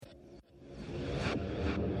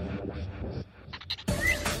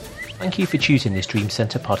Thank you for choosing this Dream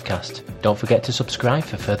Centre podcast. Don't forget to subscribe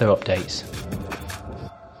for further updates.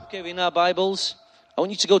 Okay, in our Bibles, I want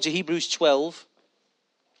you to go to Hebrews 12,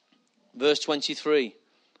 verse 23.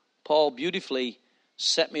 Paul beautifully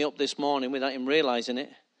set me up this morning without him realizing it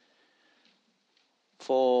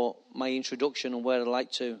for my introduction and where I'd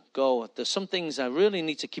like to go. There's some things I really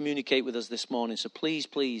need to communicate with us this morning, so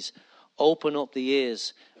please open up the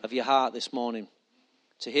ears of your heart this morning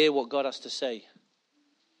to hear what God has to say.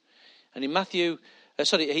 And in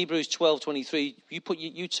Hebrews 12:23,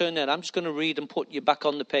 you turn there. I'm just going to read and put you back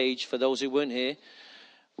on the page for those who weren't here.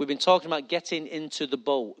 We've been talking about getting into the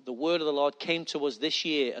boat. The word of the Lord came to us this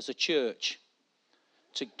year as a church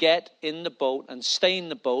to get in the boat and stay in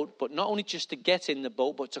the boat, but not only just to get in the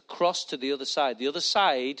boat, but to cross to the other side. The other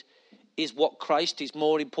side is what Christ is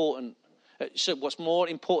more important. So what's more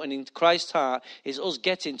important in Christ's heart is us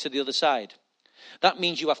getting to the other side. That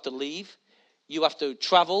means you have to leave, you have to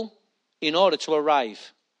travel in order to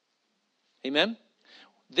arrive. Amen?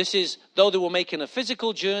 This is, though they were making a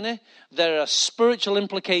physical journey, there are spiritual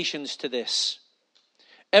implications to this.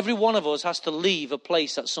 Every one of us has to leave a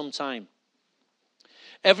place at some time.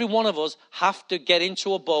 Every one of us have to get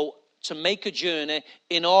into a boat to make a journey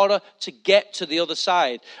in order to get to the other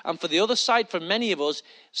side. And for the other side, for many of us,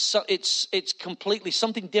 it's completely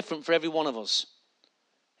something different for every one of us.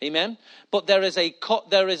 Amen? But there is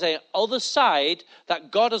a other side that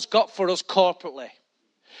God has got for us corporately.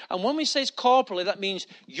 And when we say corporately, that means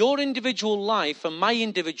your individual life and my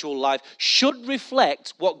individual life should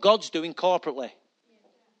reflect what God's doing corporately.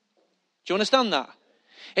 Do you understand that?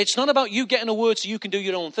 It's not about you getting a word so you can do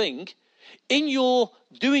your own thing. In your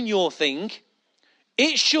doing your thing,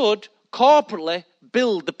 it should corporately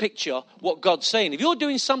build the picture what God's saying. If you're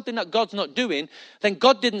doing something that God's not doing, then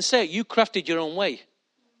God didn't say it. You crafted your own way.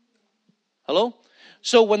 Hello?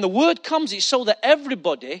 So when the word comes, it's so that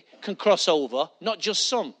everybody can cross over, not just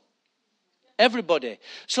some. Everybody.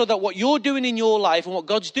 So that what you're doing in your life and what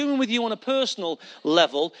God's doing with you on a personal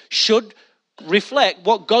level should reflect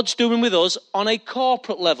what God's doing with us on a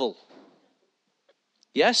corporate level.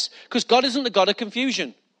 Yes? Because God isn't the God of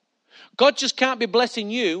confusion. God just can't be blessing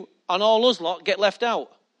you and all us lot get left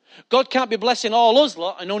out. God can't be blessing all us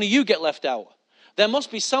lot and only you get left out. There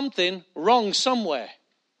must be something wrong somewhere.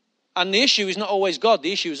 And the issue is not always God,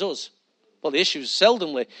 the issue is us. Well, the issue is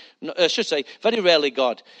very rarely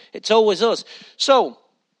God. It's always us. So,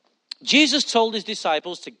 Jesus told his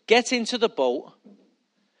disciples to get into the boat.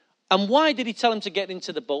 And why did he tell them to get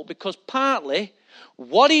into the boat? Because partly,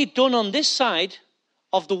 what he'd done on this side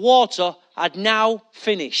of the water had now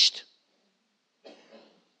finished.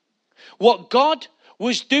 What God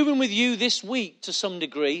was doing with you this week, to some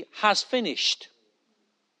degree, has finished.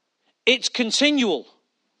 It's continual.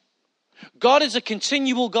 God is a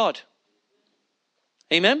continual God.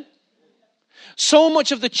 Amen? So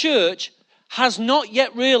much of the church has not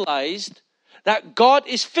yet realized that God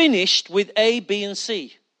is finished with A, B, and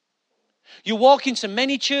C. You walk into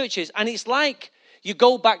many churches and it's like you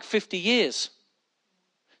go back 50 years,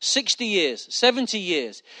 60 years, 70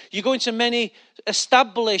 years. You go into many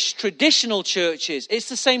established traditional churches. It's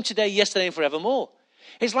the same today, yesterday, and forevermore.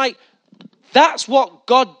 It's like that's what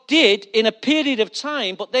God did in a period of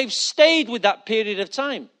time, but they've stayed with that period of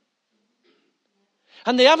time.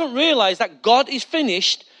 And they haven't realized that God is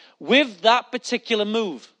finished with that particular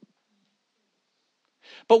move.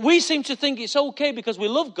 But we seem to think it's okay because we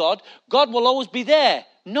love God. God will always be there.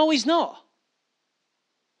 No, he's not.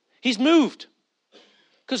 He's moved.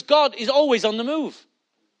 Because God is always on the move.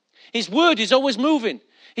 His word is always moving.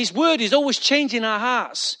 His word is always changing our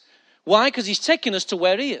hearts. Why? Because he's taking us to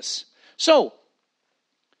where he is. So,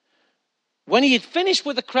 when he had finished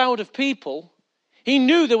with a crowd of people, he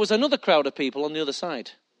knew there was another crowd of people on the other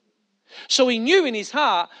side. So he knew in his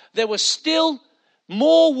heart there was still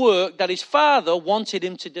more work that his Father wanted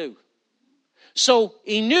him to do. So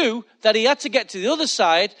he knew that he had to get to the other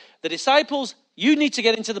side. The disciples, you need to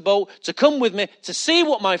get into the boat to come with me to see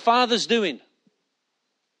what my Father's doing.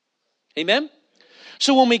 Amen?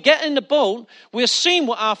 So when we get in the boat, we're seeing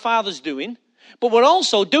what our Father's doing, but we're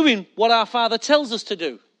also doing what our Father tells us to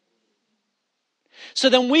do. So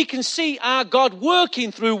then we can see our God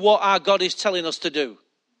working through what our God is telling us to do.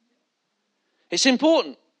 It's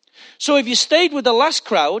important. So if you stayed with the last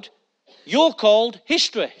crowd, you're called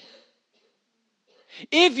history.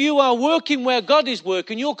 If you are working where God is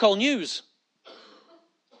working, you're called news.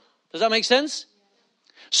 Does that make sense?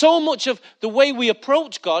 So much of the way we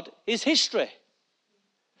approach God is history.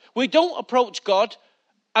 We don't approach God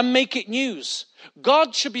and make it news.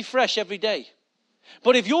 God should be fresh every day.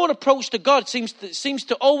 But if your approach to God seems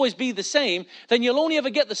to always be the same, then you'll only ever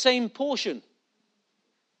get the same portion.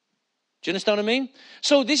 Do you understand what I mean?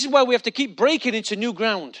 So this is why we have to keep breaking into new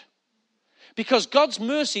ground. Because God's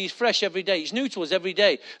mercy is fresh every day. It's new to us every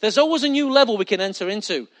day. There's always a new level we can enter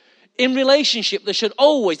into. In relationship, there should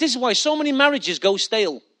always, this is why so many marriages go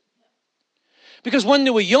stale. Because when they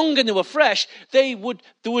were young and they were fresh, they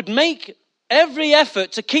would make every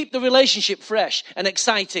effort to keep the relationship fresh and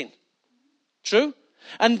exciting. True?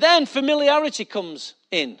 And then familiarity comes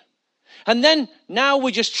in. And then now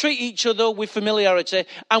we just treat each other with familiarity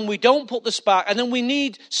and we don't put the spark. And then we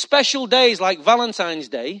need special days like Valentine's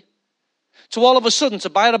Day to all of a sudden to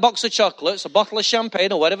buy a box of chocolates, a bottle of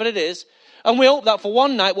champagne or whatever it is. And we hope that for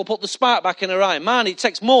one night we'll put the spark back in her eye. Man, it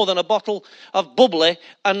takes more than a bottle of bubbly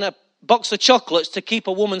and a box of chocolates to keep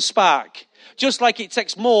a woman's spark. Just like it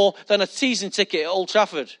takes more than a season ticket at Old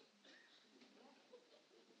Trafford.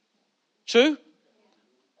 True?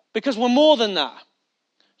 Because we're more than that.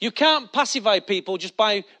 You can't pacify people just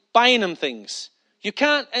by buying them things. You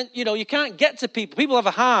can't get to people. People have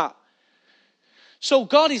a heart. So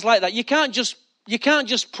God is like that. You can't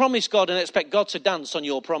just promise God and expect God to dance on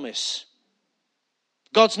your promise.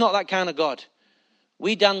 God's not that kind of God.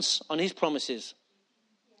 We dance on his promises.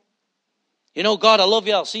 You know, God, I love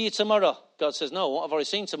you. I'll see you tomorrow. God says, no, I've already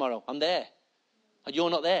seen tomorrow. I'm there. And you're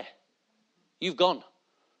not there. You've gone.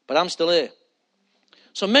 But I'm still here.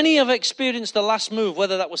 So many have experienced the last move,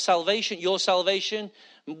 whether that was salvation, your salvation,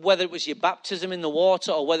 whether it was your baptism in the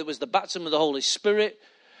water, or whether it was the baptism of the Holy Spirit.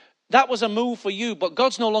 That was a move for you, but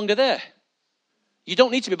God's no longer there. You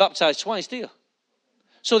don't need to be baptized twice, do you?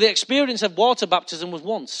 So the experience of water baptism was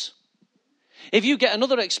once. If you get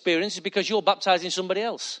another experience, it's because you're baptizing somebody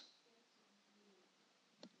else.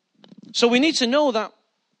 So we need to know that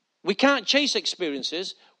we can't chase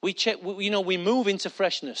experiences. We move into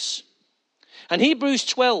freshness. And Hebrews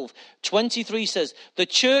 12:23 says, the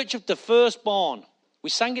church of the firstborn, we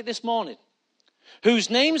sang it this morning,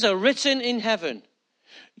 whose names are written in heaven,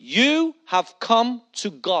 you have come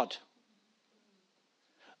to God,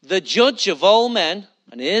 the judge of all men,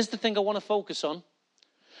 and here's the thing I want to focus on,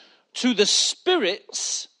 to the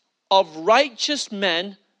spirits of righteous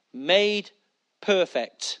men made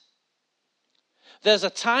perfect. There's a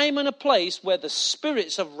time and a place where the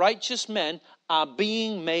spirits of righteous men are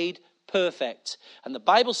being made perfect. And the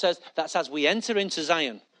Bible says that's as we enter into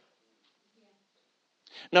Zion.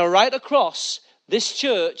 Now, right across this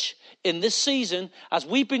church in this season, as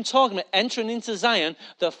we've been talking about entering into Zion,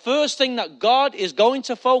 the first thing that God is going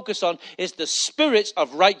to focus on is the spirits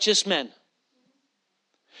of righteous men.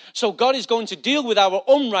 So God is going to deal with our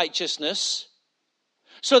unrighteousness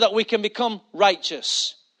so that we can become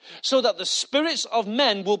righteous. So that the spirits of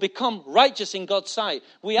men will become righteous in God's sight.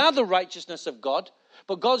 We are the righteousness of God,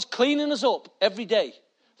 but God's cleaning us up every day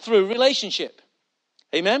through relationship.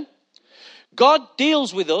 Amen? God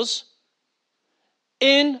deals with us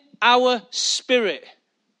in our spirit.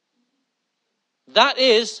 That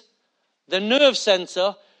is the nerve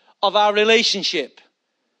center of our relationship.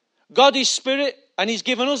 God is spirit and he's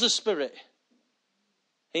given us a spirit.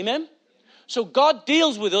 Amen? So God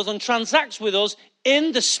deals with us and transacts with us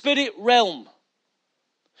in the spirit realm.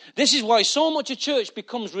 This is why so much of church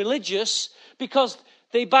becomes religious, because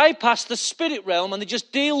they bypass the spirit realm and they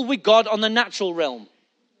just deal with God on the natural realm.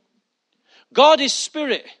 God is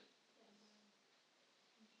spirit.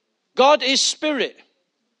 God is spirit.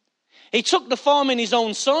 He took the form in his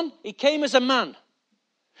own son. He came as a man.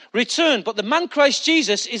 Returned. But the man Christ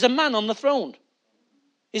Jesus is a man on the throne.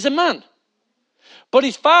 He's a man. But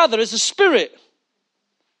his Father is a spirit.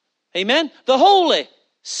 Amen? The Holy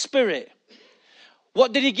Spirit.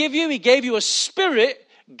 What did he give you? He gave you a spirit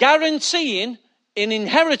guaranteeing an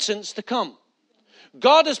inheritance to come.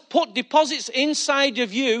 God has put deposits inside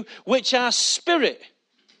of you which are spirit.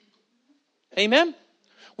 Amen?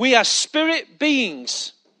 We are spirit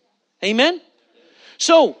beings. Amen?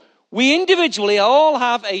 So, we individually all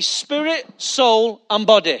have a spirit, soul, and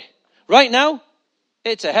body. Right now,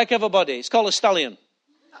 it's a heck of a body. It's called a stallion.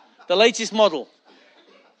 The latest model.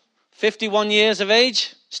 51 years of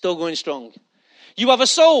age, still going strong. You have a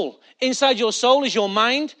soul. Inside your soul is your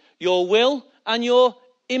mind, your will, and your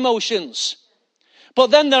emotions. But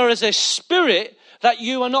then there is a spirit that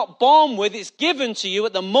you are not born with. It's given to you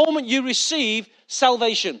at the moment you receive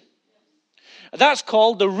salvation. That's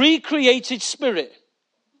called the recreated spirit.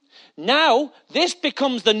 Now, this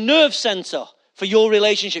becomes the nerve center for your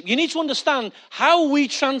relationship. You need to understand how we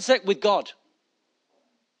transact with God.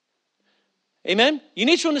 Amen? You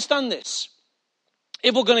need to understand this.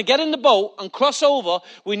 If we're going to get in the boat and cross over,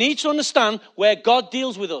 we need to understand where God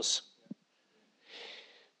deals with us.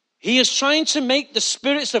 He is trying to make the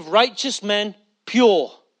spirits of righteous men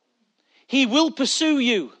pure. He will pursue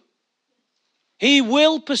you. He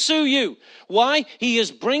will pursue you. Why? He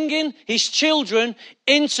is bringing his children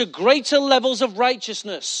into greater levels of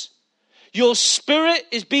righteousness. Your spirit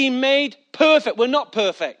is being made perfect. We're not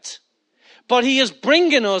perfect. But he is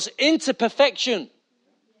bringing us into perfection.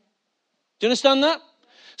 Do you understand that?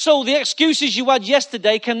 So the excuses you had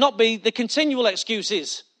yesterday cannot be the continual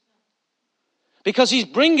excuses. Because he's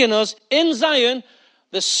bringing us in Zion.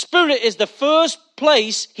 The Spirit is the first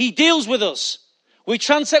place he deals with us. We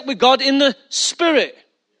transact with God in the Spirit.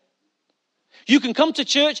 You can come to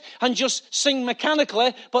church and just sing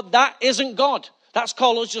mechanically, but that isn't God. That's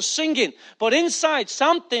called us just singing. But inside,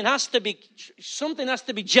 something has to be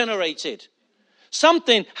generated.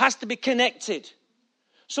 Something has to be connected.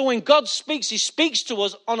 So when God speaks, he speaks to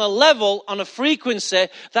us on a level, on a frequency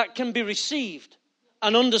that can be received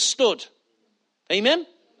and understood. Amen?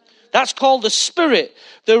 That's called the Spirit,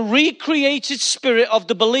 the recreated spirit of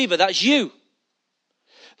the believer. That's you.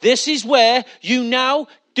 This is where you now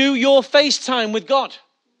do your FaceTime with God.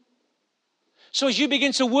 So as you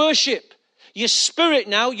begin to worship, your spirit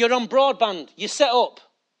now, you're on broadband, you're set up.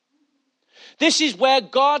 This is where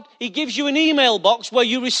God, he gives you an email box where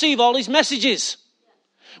you receive all his messages.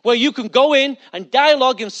 Where you can go in and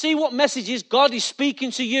dialogue and see what messages God is speaking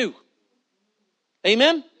to you.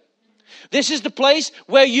 Amen? This is the place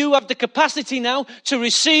where you have the capacity now to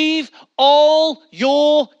receive all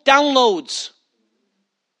your downloads.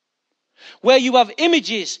 Where you have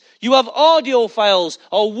images, you have audio files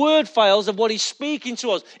or word files of what he's speaking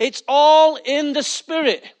to us. It's all in the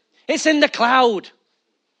Spirit. It's in the cloud.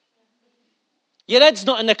 Your head's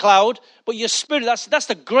not in the cloud, but your spirit, that's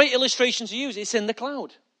the great illustration to use. It's in the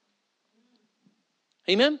cloud.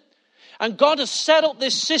 Amen? And God has set up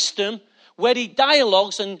this system where he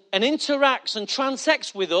dialogues and interacts and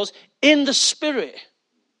transacts with us in the Spirit.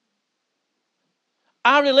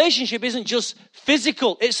 Our relationship isn't just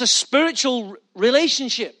physical, it's a spiritual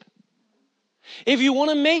relationship. If you want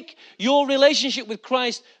to make your relationship with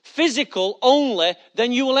Christ physical only,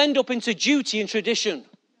 then you will end up into duty and tradition.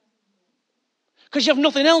 Because you have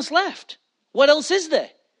nothing else left. What else is there?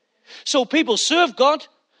 So people serve God,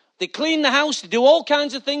 they clean the house, they do all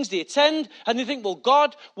kinds of things, they attend, and they think, well,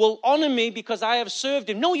 God will honor me because I have served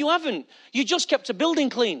him. No, you haven't. You just kept a building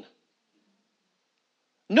clean.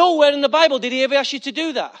 Nowhere in the Bible did he ever ask you to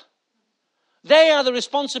do that. They are the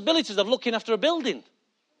responsibilities of looking after a building.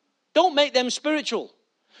 Don't make them spiritual.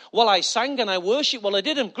 Well, I sang and I worshiped. Well, I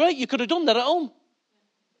didn't. Great, you could have done that at home.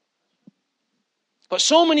 But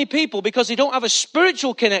so many people, because they don't have a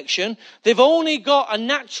spiritual connection, they've only got a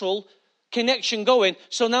natural connection going.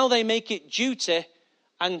 So now they make it duty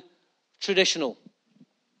and traditional.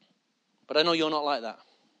 But I know you're not like that.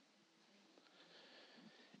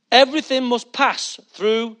 Everything must pass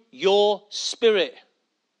through your spirit.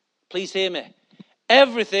 Please hear me.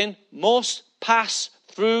 Everything must pass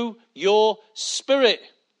through your spirit.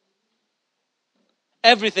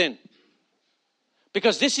 Everything.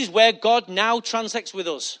 Because this is where God now transacts with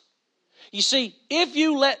us. You see, if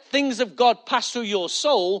you let things of God pass through your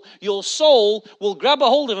soul will grab a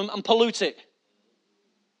hold of them and pollute it.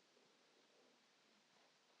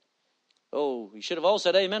 Oh, you should have all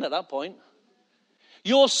said amen at that point.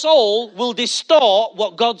 Your soul will distort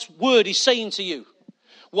what God's word is saying to you.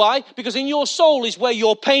 Why? Because in your soul is where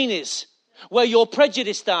your pain is, where your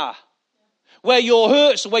prejudice are, where your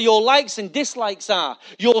hurts, where your likes and dislikes are.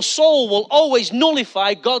 Your soul will always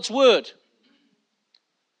nullify God's word.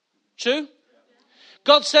 True?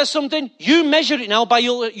 God says something, you measure it now by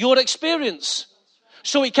your experience.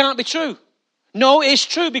 So it can't be true. No, it's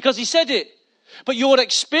true because he said it. But your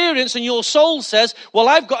experience and your soul says, well,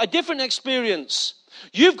 I've got a different experience.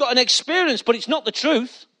 You've got an experience, but it's not the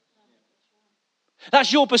truth.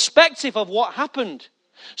 That's your perspective of what happened.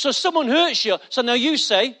 So someone hurts you. So now you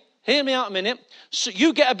say, hear me out a minute. So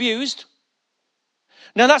you get abused.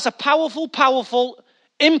 Now that's a powerful, powerful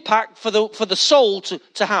impact for the soul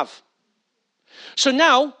to have. So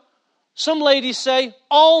now, some ladies say,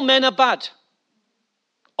 all men are bad.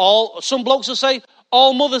 Some blokes will say,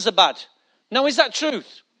 all mothers are bad. Now is that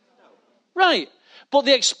truth? Right. But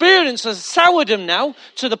the experience has soured them now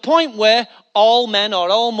to the point where all men or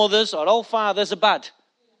all mothers or all fathers are bad.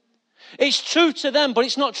 It's true to them, but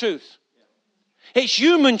it's not truth. It's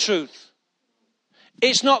human truth.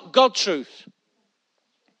 It's not God truth.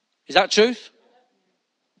 Is that truth?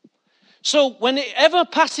 So when it ever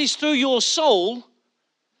passes through your soul,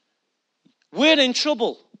 we're in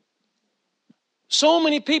trouble. So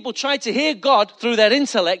many people try to hear God through their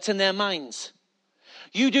intellect and their minds.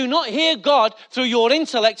 You do not hear God through your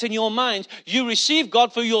intellect and your mind. You receive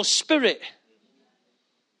God through your spirit.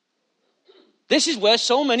 This is where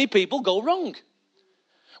so many people go wrong.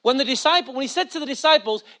 When he said to the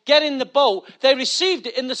disciples, get in the boat, they received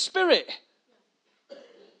it in the Spirit.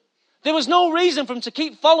 There was no reason for them to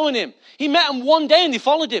keep following him. He met them one day and they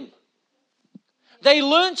followed him. They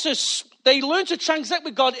learned to transact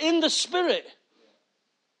with God in the Spirit.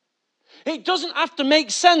 It doesn't have to make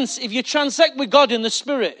sense if you transact with God in the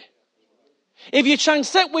Spirit. If you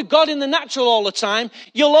transact with God in the natural all the time,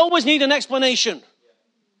 you'll always need an explanation.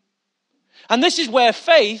 And this is where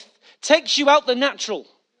faith takes you out the natural.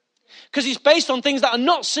 Because it's based on things that are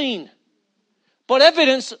not seen. But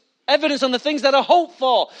evidence on the things that are hoped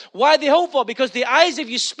for. Why are they hoped for? Because the eyes of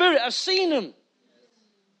your spirit have seen them.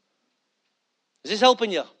 Is this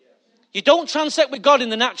helping you? You don't transact with God in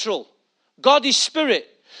the natural. God is spirit.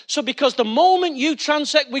 So because the moment you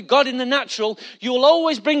transact with God in the natural, you will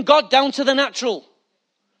always bring God down to the natural.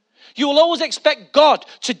 You will always expect God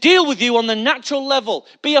to deal with you on the natural level.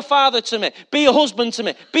 Be a father to me. Be a husband to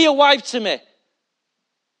me. Be a wife to me.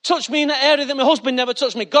 Touch me in that area that my husband never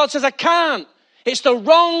touched me. God says, I can't. It's the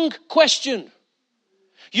wrong question.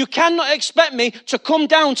 You cannot expect me to come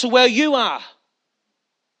down to where you are.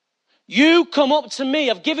 You come up to me.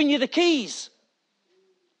 I've given you the keys.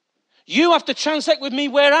 You have to transact with me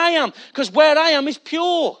where I am, because where I am is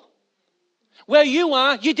pure. Where you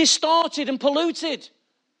are, you're distorted and polluted.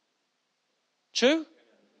 True?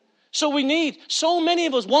 So many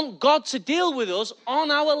of us want God to deal with us on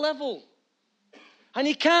our level. And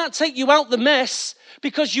he can't take you out the mess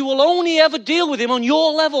because you will only ever deal with him on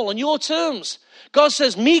your level, on your terms. God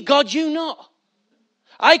says, me, God, you not.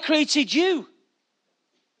 I created you.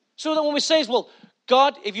 So that when we say, well,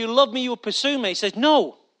 God, if you love me, you will pursue me. He says,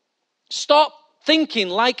 no. Stop thinking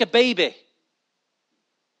like a baby.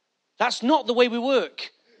 That's not the way we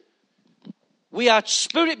work. We are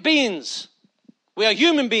spirit beings. We are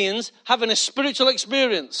human beings having a spiritual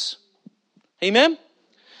experience. Amen?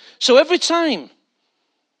 So every time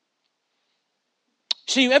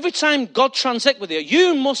God transacts with you,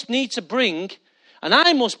 you must need to bring, and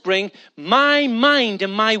I must bring, my mind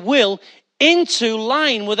and my will into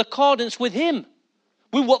line with accordance with him,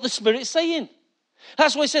 with what the Spirit's saying.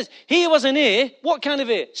 That's why it says, hear was an ear. What kind of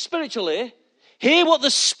ear? Spiritual ear. Hear what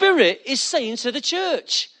the Spirit is saying to the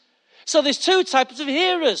church. So there's two types of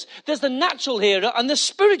hearers. There's the natural hearer and the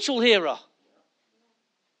spiritual hearer.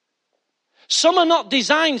 Some are not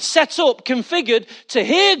designed, set up, configured to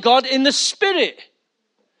hear God in the Spirit.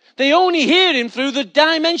 They only hear him through the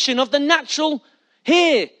dimension of the natural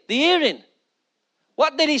the hearing.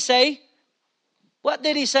 What did he say? What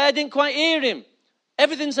did he say? I didn't quite hear him.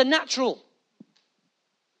 Everything's a natural.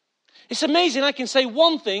 It's amazing. I can say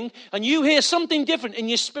one thing and you hear something different in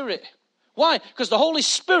your spirit. Why? Because the Holy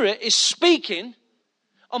Spirit is speaking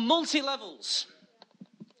on multi-levels.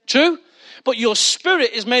 True? But your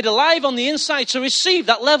spirit is made alive on the inside to receive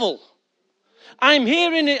that level. I'm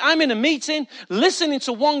hearing it. I'm in a meeting, listening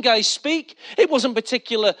to one guy speak. It wasn't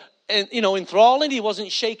particular, enthralling. He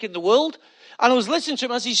wasn't shaking the world. And I was listening to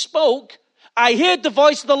him as he spoke. I heard the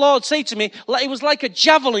voice of the Lord say to me, it was like a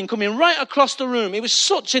javelin coming right across the room. It was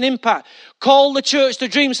such an impact. Call the church the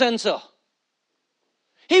Dream Center.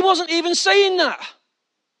 He wasn't even saying that.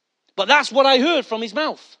 But that's what I heard from his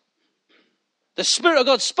mouth. The Spirit of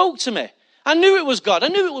God spoke to me. I knew it was God. I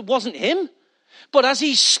knew it wasn't him. But as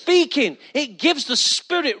he's speaking, it gives the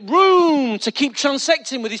Spirit room to keep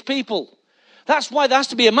transacting with his people. That's why there has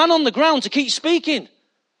to be a man on the ground to keep speaking.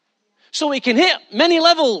 So he can hit many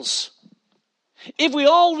levels. If we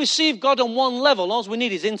all receive God on one level, all we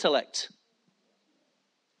need is intellect.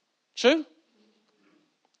 True?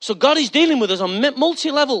 So God is dealing with us on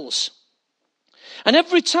multi-levels. And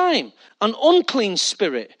every time an unclean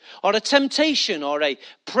spirit or a temptation or a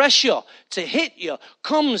pressure to hit you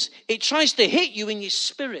comes, it tries to hit you in your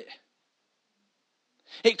spirit.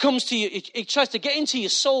 It comes to you, it tries to get into your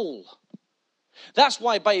soul. That's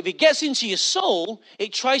why if it gets into your soul,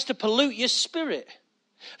 it tries to pollute your spirit.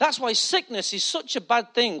 That's why sickness is such a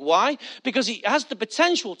bad thing. Why? Because it has the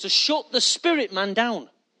potential to shut the spirit man down.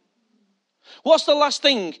 What's the last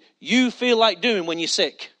thing you feel like doing when you're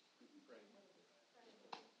sick?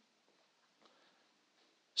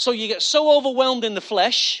 So you get so overwhelmed in the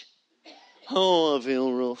flesh. Oh, I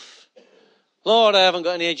feel rough. Lord, I haven't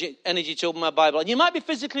got any energy to open my Bible. And you might be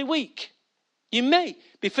physically weak. You may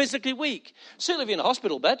be physically weak. Certainly if you're in a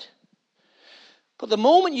hospital bed. But the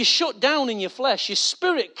moment you shut down in your flesh, your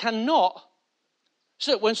spirit cannot.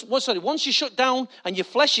 So once you shut down and your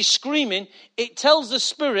flesh is screaming, it tells the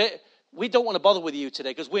spirit, we don't want to bother with you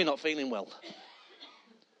today because we're not feeling well.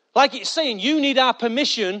 Like it's saying, you need our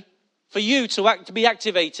permission for you to be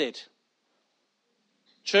activated.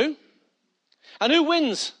 True? And who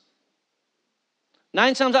wins?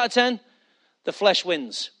 9 times out of 10, the flesh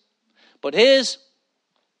wins. But here's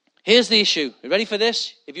the issue. You ready for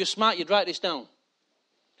this? If you're smart, you'd write this down.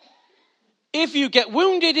 If you get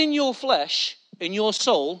wounded in your flesh, in your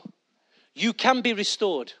soul, you can be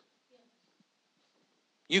restored.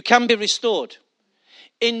 You can be restored.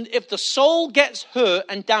 If the soul gets hurt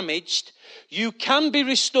and damaged, you can be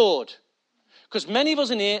restored. Because many of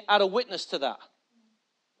us in here are a witness to that.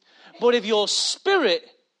 But if your spirit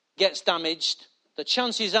gets damaged, the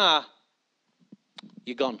chances are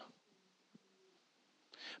you're gone.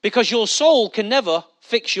 Because your soul can never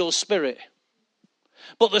fix your spirit.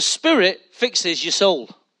 But the spirit fixes your soul.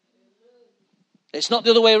 It's not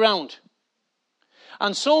the other way around.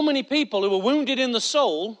 And so many people who are wounded in the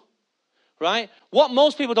soul, right? What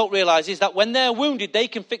most people don't realize is that when they're wounded, they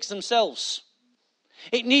can fix themselves.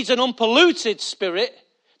 It needs an unpolluted spirit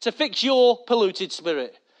to fix your polluted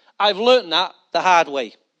spirit. I've learned that the hard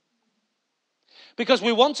way. Because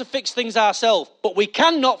we want to fix things ourselves, but we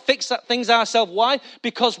cannot fix things ourselves. Why?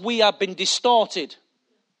 Because we have been distorted.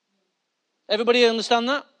 Everybody understand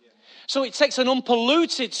that? Yeah. So it takes an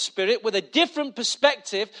unpolluted spirit with a different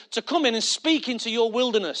perspective to come in and speak into your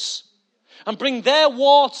wilderness and bring their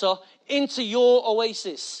water into your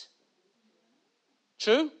oasis.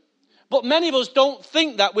 True? But many of us don't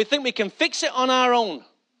think that. We think we can fix it on our own.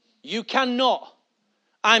 You cannot.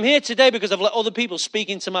 I'm here today because I've let other people speak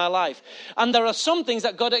into my life. And there are some things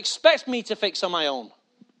that God expects me to fix on my own.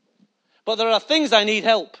 But there are things I need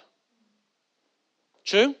help.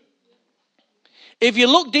 True? If you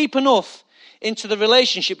look deep enough into the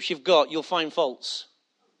relationships you've got, you'll find faults.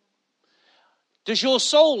 Does your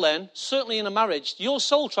soul then, certainly in a marriage, your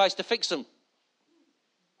soul tries to fix them.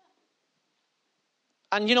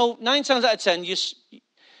 And 9 times out of 10,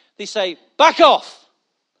 they say, back off.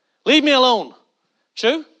 Leave me alone.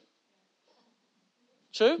 True?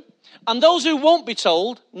 True? And those who won't be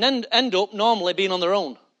told end up normally being on their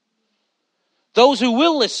own. Those who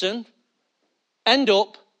will listen end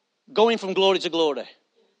up going from glory to glory.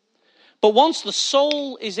 But once the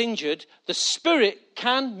soul is injured, the spirit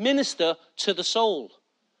can minister to the soul.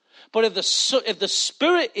 But if the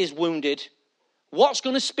spirit is wounded, what's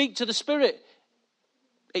going to speak to the spirit?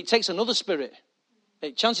 It takes another spirit.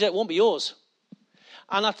 Chances are it won't be yours.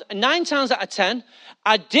 And 9 times out of 10,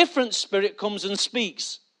 a different spirit comes and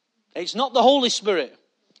speaks. It's not the Holy Spirit.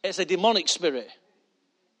 It's a demonic spirit.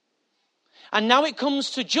 And now it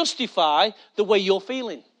comes to justify the way you're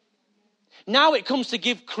feeling. Now it comes to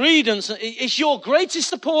give credence. It's your greatest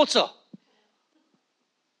supporter.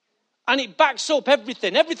 And it backs up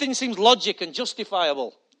everything. Everything seems logic and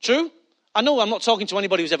justifiable. True? I know I'm not talking to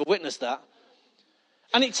anybody who's ever witnessed that.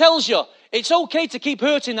 And it tells you, it's okay to keep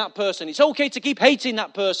hurting that person. It's okay to keep hating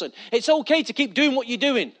that person. It's okay to keep doing what you're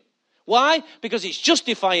doing. Why? Because it's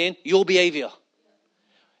justifying your behavior.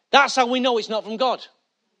 That's how we know it's not from God.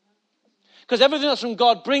 Because everything that's from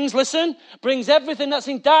God brings everything that's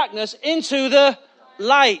in darkness into the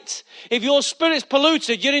light. If your spirit's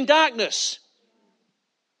polluted, you're in darkness.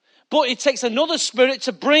 But it takes another spirit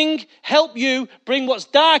to help you bring what's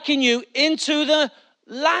dark in you into the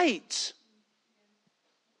light.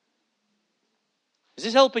 Is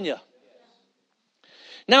this helping you?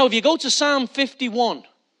 Now, if you go to Psalm 51,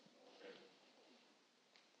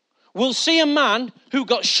 we'll see a man who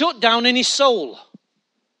got shut down in his soul,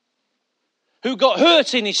 who got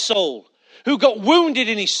hurt in his soul, who got wounded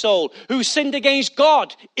in his soul, who sinned against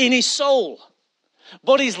God in his soul.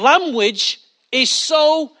 But his language is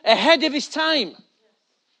so ahead of his time.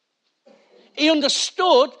 He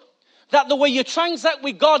understood that the way you transact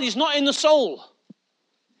with God is not in the soul.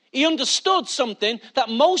 He understood something that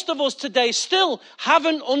most of us today still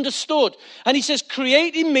haven't understood. And he says,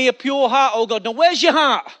 create in me a pure heart, oh God. Now, where's your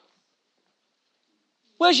heart?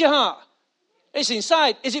 Where's your heart? It's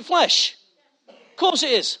inside. Is it flesh? Of course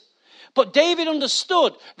it is. But David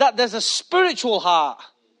understood that there's a spiritual heart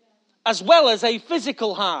as well as a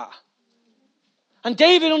physical heart. And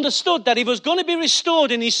David understood that if he was going to be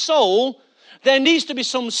restored in his soul, there needs to be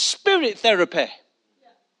some spirit therapy.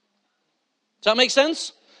 Does that make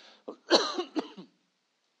sense?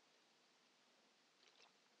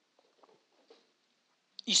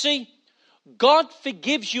 You see, God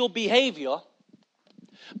forgives your behavior,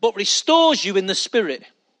 but restores you in the spirit.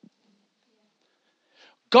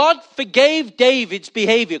 God forgave David's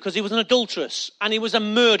behavior because he was an adulteress and he was a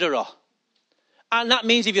murderer. And that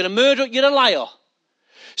means if you're a murderer, you're a liar.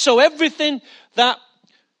 So everything that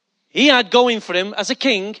he had going for him as a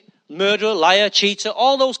king, murderer, liar, cheater,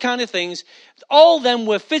 all those kind of things, all them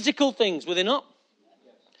were physical things, were they not?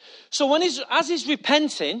 So as he's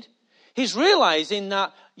repenting, he's realizing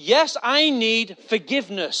that, yes, I need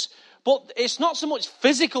forgiveness. But it's not so much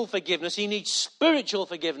physical forgiveness. He needs spiritual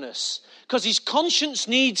forgiveness. Because his conscience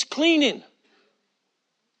needs cleaning.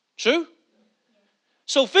 True?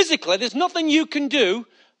 So physically, there's nothing you can do.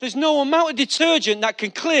 There's no amount of detergent that can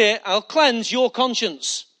clear or cleanse your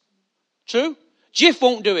conscience. True? Jif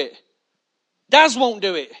won't do it. Daz won't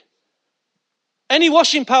do it. Any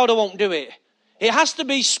washing powder won't do it. It has to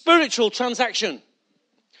be spiritual transaction.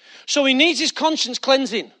 So he needs his conscience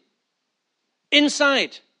cleansing.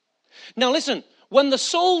 Inside. Now listen, when the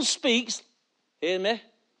soul speaks, hear me?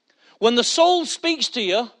 When the soul speaks to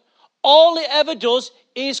you, all it ever does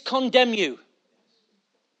is condemn you.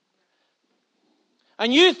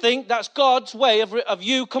 And you think that's God's way of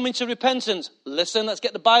you coming to repentance. Listen, let's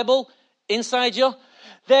get the Bible inside you.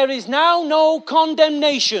 There is now no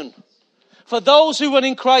condemnation for those who are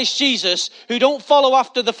in Christ Jesus, who don't follow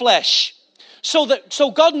after the flesh. So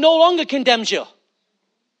God no longer condemns you.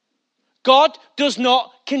 God does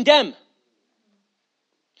not condemn.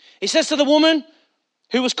 He says to the woman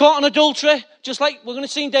who was caught in adultery, just like we're going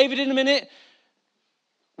to see David in a minute,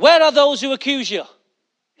 where are those who accuse you?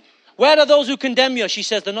 Where are those who condemn you? She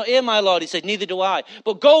says, they're not here, my Lord. He said, neither do I.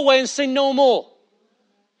 But go away and sin no more.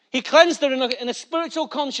 He cleansed her in a spiritual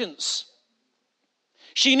conscience.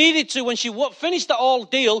 She needed to, when she finished that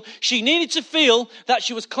ordeal, she needed to feel that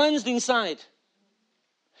she was cleansed inside.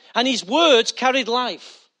 And his words carried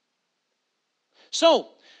life. So,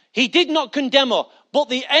 he did not condemn her. But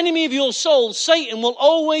the enemy of your soul, Satan, will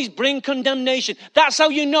always bring condemnation. That's how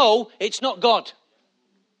you know it's not God.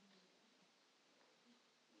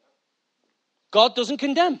 God doesn't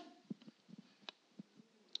condemn.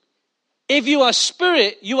 If you are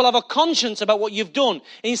spirit, you will have a conscience about what you've done.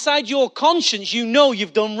 Inside your conscience, you know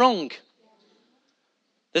you've done wrong.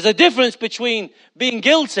 There's a difference between being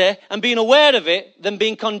guilty and being aware of it than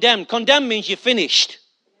being condemned. Condemned means you're finished.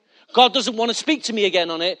 God doesn't want to speak to me again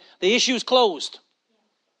on it. The issue's closed.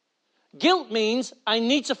 Guilt means I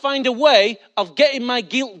need to find a way of getting my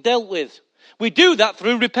guilt dealt with. We do that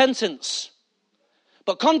through repentance.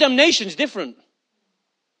 But condemnation is different.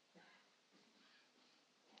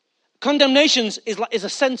 Condemnation is a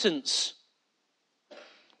sentence.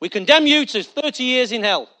 We condemn you to 30 years in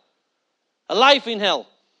hell. A life in hell.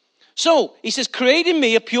 So, he says, create in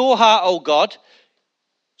me a pure heart, O God.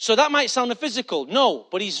 So that might sound a physical. No,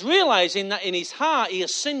 but he's realizing that in his heart he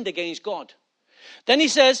has sinned against God. Then he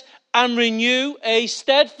says, and renew a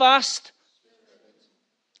steadfast.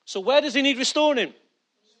 So where does he need restoring?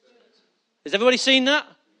 Has everybody seen that?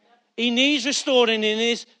 He needs restoring in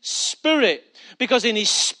his spirit. Because in his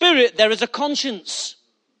spirit there is a conscience.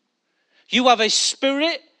 You have a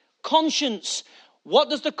spirit conscience. What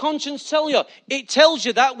does the conscience tell you? It tells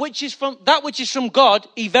you that which is from God,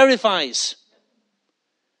 he verifies.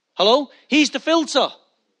 Hello? He's the filter.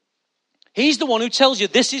 He's the one who tells you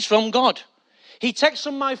this is from God. He takes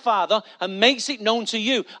from my Father and makes it known to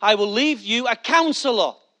you. I will leave you a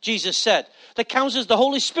counselor, Jesus said. The counselor is the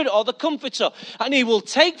Holy Spirit or the Comforter. And he will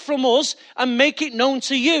take from us and make it known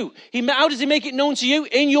to you. How does he make it known to you?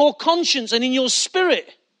 In your conscience and in your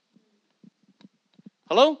spirit.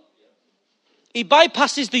 Hello? He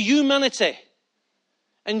bypasses the humanity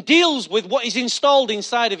and deals with what is installed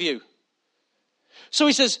inside of you. So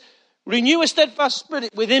he says, renew a steadfast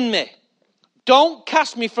spirit within me. Don't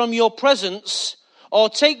cast me from your presence or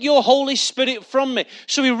take your Holy Spirit from me.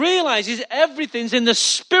 So he realizes everything's in the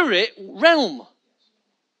spirit realm.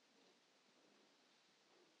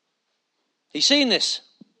 He's seeing this.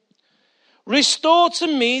 Restore to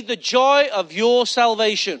me the joy of your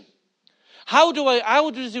salvation. How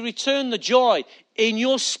does he return the joy? In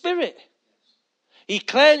your spirit. He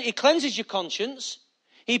cleanses your conscience.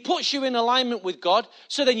 He puts you in alignment with God,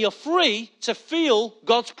 so then you're free to feel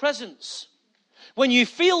God's presence. When you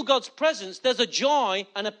feel God's presence, there's a joy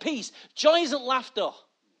and a peace. Joy isn't laughter.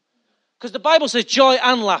 Because the Bible says joy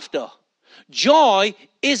and laughter. Joy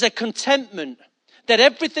is a contentment that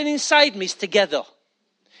everything inside me is together.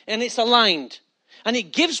 And it's aligned. And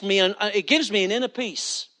it gives me an inner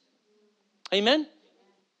peace. Amen?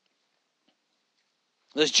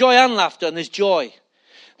 There's joy and laughter, and there's joy.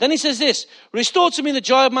 Then he says this, restore to me the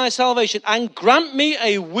joy of my salvation and grant me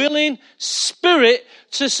a willing spirit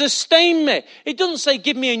to sustain me. It doesn't say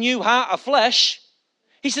give me a new heart of flesh.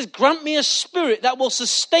 He says grant me a spirit that will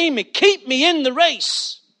sustain me. Keep me in the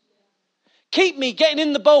race. Keep me getting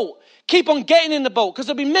in the boat. Keep on getting in the boat. Because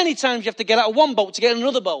there'll be many times you have to get out of one boat to get in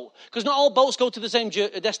another boat. Because not all boats go to the same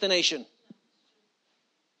destination.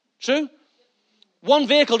 True? One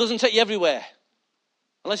vehicle doesn't take you everywhere.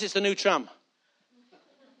 Unless it's the new tram.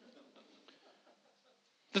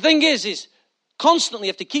 The thing is constantly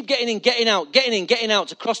you have to keep getting in, getting out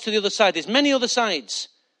to cross to the other side. There's many other sides.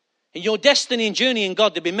 In your destiny and journey in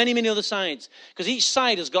God, there'll be many, many other sides. Because each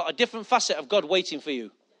side has got a different facet of God waiting for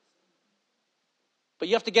you. But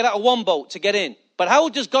you have to get out of one boat to get in. But how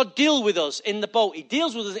does God deal with us in the boat? He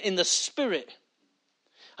deals with us in the spirit.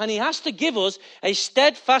 And he has to give us a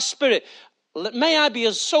steadfast spirit. May I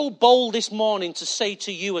be so bold this morning to say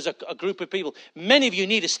to you as a group of people, many of you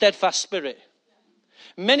need a steadfast spirit.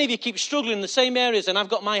 Many of you keep struggling in the same areas, and I've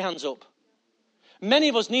got my hands up. Many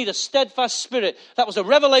of us need a steadfast spirit. That was a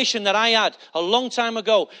revelation that I had a long time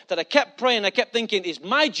ago, that I kept praying, I kept thinking, it's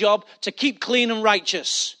my job to keep clean and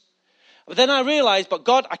righteous. But then I realized, but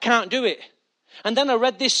God, I can't do it. And then I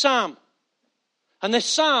read this psalm. And this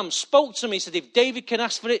psalm spoke to me, said, if David can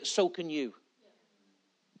ask for it, so can you.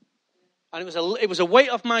 And it was a weight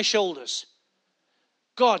off my shoulders.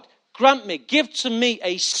 God, grant me, give to me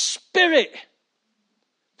a spirit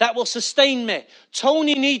that will sustain me.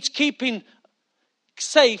 Tony needs keeping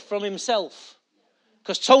safe from himself.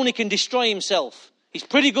 Because Tony can destroy himself. He's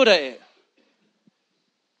pretty good at it.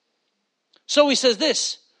 So he says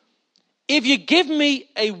this, if you give me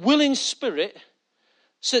a willing spirit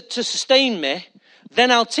to sustain me, then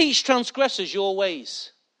I'll teach transgressors your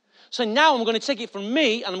ways. So now I'm going to take it from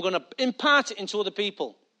me and I'm going to impart it into other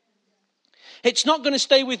people. It's not going to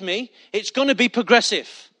stay with me. It's going to be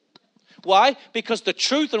progressive. Why? Because the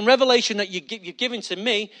truth and revelation that you're giving to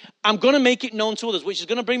me, I'm going to make it known to others, which is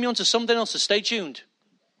going to bring me on to something else, so stay tuned.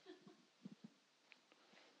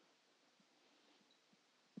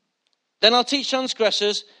 Then I'll teach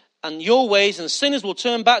transgressors and your ways, and sinners will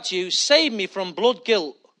turn back to you. Save me from blood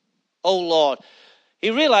guilt, O Lord.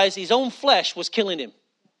 He realized his own flesh was killing him.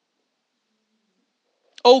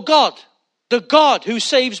 O God, the God who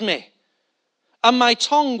saves me, and my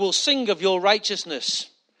tongue will sing of your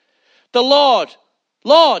righteousness. The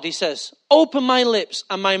Lord, he says, open my lips,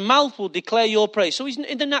 and my mouth will declare your praise. So he's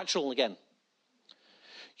in the natural again.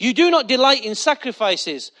 You do not delight in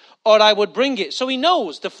sacrifices, or I would bring it. So he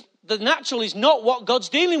knows the natural is not what God's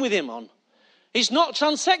dealing with him on. He's not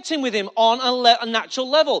transacting with him on a natural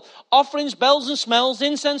level. Offerings, bells and smells,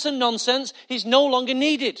 incense and nonsense, he's no longer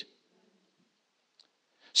needed.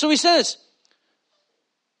 So he says,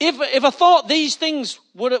 if I thought these things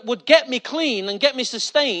would get me clean and get me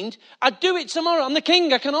sustained, I'd do it tomorrow. I'm the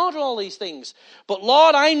king, I can order all these things. But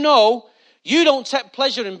Lord, I know you don't take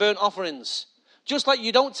pleasure in burnt offerings. Just like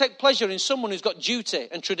you don't take pleasure in someone who's got duty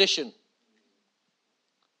and tradition.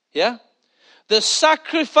 Yeah? The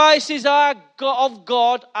sacrifices of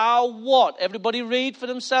God are what? Everybody read for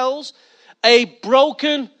themselves. A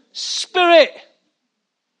broken spirit.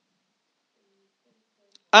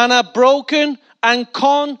 And a broken and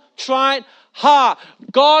contrite heart.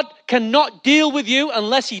 God cannot deal with you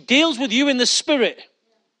unless he deals with you in the spirit.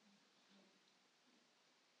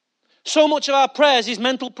 So much of our prayers is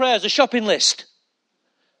mental prayers, a shopping list.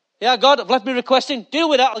 Yeah, God, I've left me requesting. Deal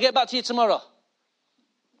with that, I'll get back to you tomorrow.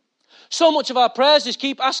 So much of our prayers is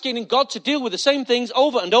keep asking God to deal with the same things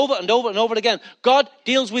over and over and over and over again. God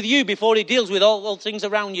deals with you before he deals with all things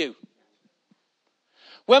around you.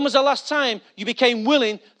 When was the last time you became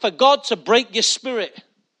willing for God to break your spirit?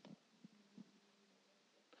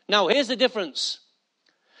 Now, here's the difference.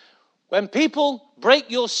 When people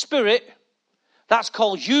break your spirit, that's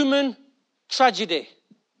called human tragedy.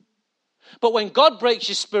 But when God breaks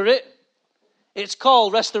your spirit, it's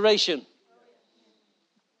called restoration.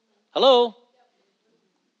 Hello?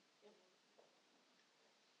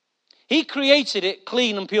 He created it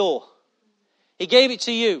clean and pure. He gave it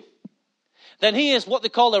to you. Then he is what they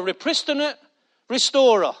call a repristinate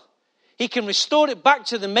restorer. He can restore it back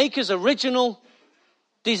to the maker's original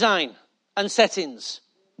design and settings.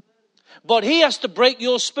 But he has to break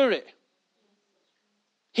your spirit.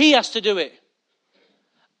 He has to do it.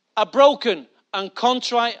 A broken and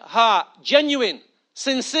contrite heart, genuine,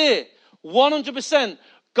 sincere, 100%.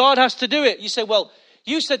 God has to do it. You say, well,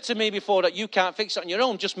 you said to me before that you can't fix it on your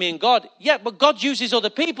own, just me and God. Yeah, but God uses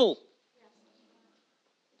other people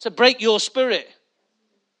to break your spirit.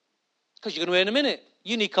 Because you're going to hear in a minute.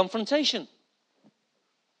 You need confrontation.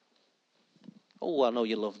 Oh, I know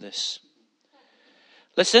you love this.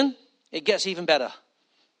 Listen, it gets even better.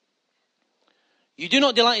 You do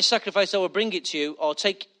not delight in sacrifice, I will bring it to you, or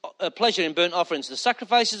take pleasure in burnt offerings. The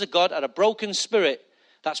sacrifices of God are a broken spirit.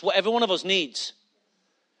 That's what every one of us needs.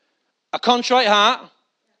 A contrite heart.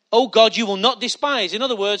 Oh God, you will not despise. In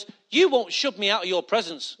other words, you won't shove me out of your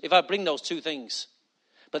presence if I bring those two things.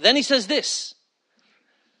 But then he says this.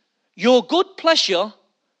 Your good pleasure,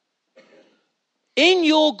 in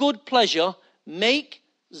your good pleasure, make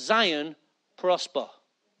Zion prosper.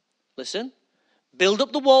 Listen. Build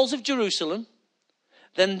up the walls of Jerusalem.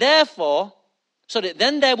 Then there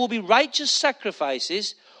will be righteous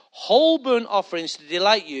sacrifices, whole burnt offerings to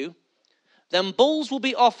delight you, then bulls will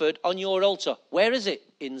be offered on your altar. Where is it?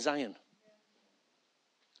 In Zion.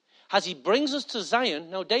 As he brings us to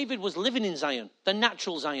Zion, now David was living in Zion, the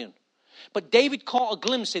natural Zion. But David caught a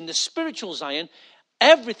glimpse in the spiritual Zion.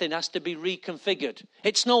 Everything has to be reconfigured.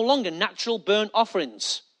 It's no longer natural burnt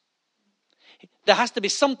offerings. There has to be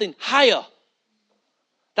something higher.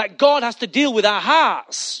 That God has to deal with our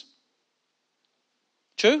hearts.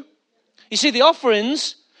 True? You see, the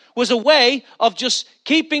offerings was a way of just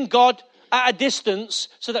keeping God at a distance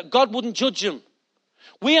so that God wouldn't judge them.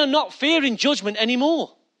 We are not fearing judgment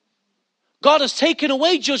anymore. God has taken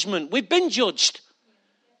away judgment. We've been judged.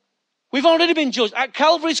 We've already been judged. At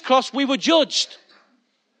Calvary's cross, we were judged.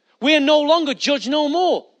 We are no longer judged no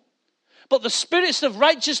more. But the spirits of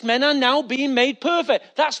righteous men are now being made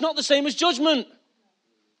perfect. That's not the same as judgment.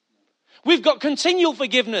 We've got continual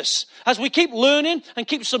forgiveness as we keep learning and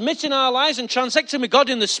keep submitting our lives and transacting with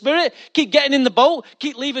God in the Spirit, keep getting in the boat,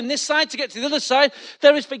 keep leaving this side to get to the other side.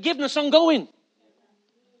 There is forgiveness ongoing.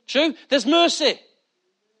 True? There's mercy.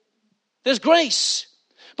 There's grace.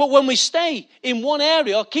 But when we stay in one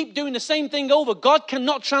area or keep doing the same thing over, God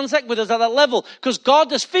cannot transact with us at that level because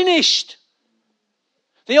God has finished.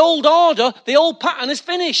 The old order, the old pattern is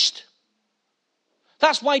finished.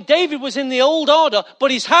 That's why David was in the old order, but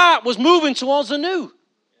his heart was moving towards the new.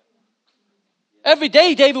 Every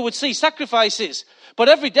day David would see sacrifices, but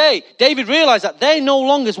every day David realized that they no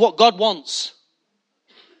longer is what God wants.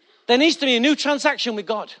 There needs to be a new transaction with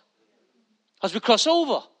God. As we cross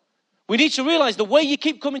over, we need to realize the way you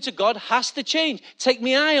keep coming to God has to change. Take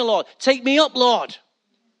me higher, Lord. Take me up, Lord.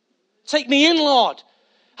 Take me in, Lord.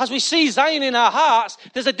 As we see Zion in our hearts,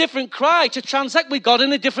 there's a different cry to transact with God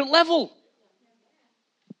in a different level.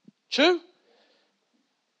 True?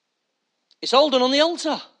 It's all done on the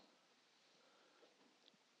altar.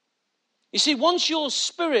 You see, once your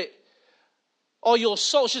spirit or your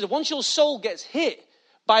soul, once your soul gets hit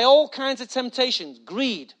by all kinds of temptations,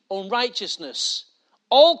 greed, unrighteousness,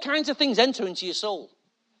 all kinds of things enter into your soul.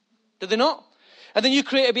 Do they not? And then you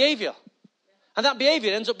create a behavior. And that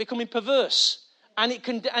behavior ends up becoming perverse. And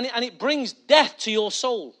it brings death to your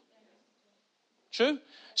soul. True?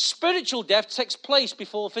 Spiritual death takes place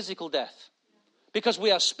before physical death because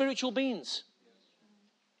we are spiritual beings.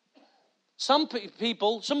 Some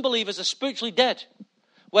people, some believers are spiritually dead,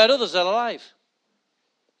 where others are alive.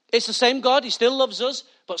 It's the same God, he still loves us,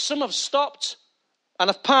 but some have stopped and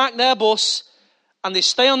have parked their bus and they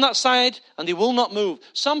stay on that side and they will not move.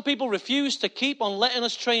 Some people refuse to keep on letting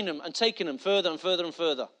us train them and taking them further and further and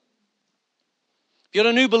further. If you're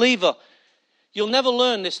a new believer, you'll never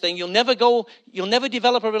learn this thing. You'll never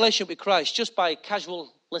develop a relationship with Christ just by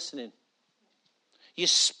casual listening. Your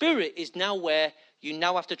spirit is now where you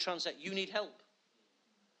now have to transact. You need help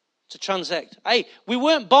to transact. Hey, we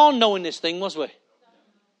weren't born knowing this thing, was we?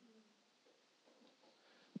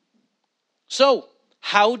 So,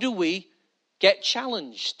 how do we get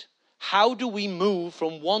challenged? How do we move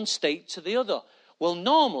from one state to the other? Well,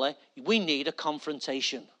 normally, we need a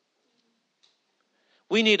confrontation.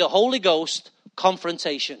 We need a Holy Ghost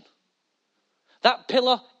confrontation. That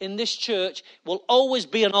pillar in this church will always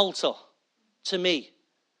be an altar to me.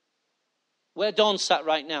 Where Dawn sat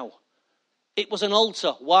right now. It was an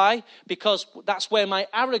altar. Why? Because that's where my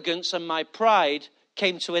arrogance and my pride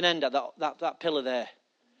came to an end at that pillar there.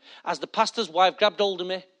 As the pastor's wife grabbed hold of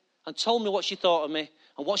me and told me what she thought of me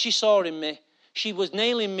and what she saw in me, she was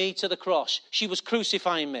nailing me to the cross. She was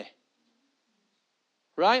crucifying me.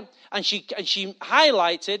 Right? And she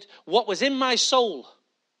highlighted what was in my soul.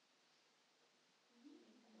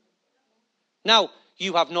 Now,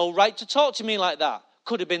 you have no right to talk to me like that.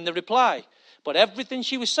 Could have been the reply. But everything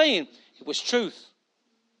she was saying, it was truth.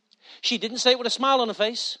 She didn't say it with a smile on her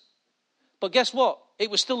face. But guess what?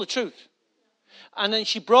 It was still the truth. And then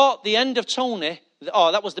she brought the end of Tony.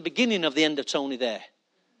 Oh, that was the beginning of the end of Tony there.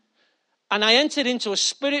 And I entered into a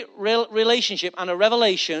spirit relationship and a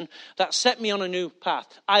revelation that set me on a new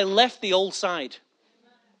path. I left the old side.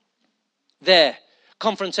 There.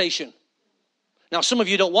 Confrontation. Now, some of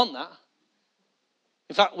you don't want that.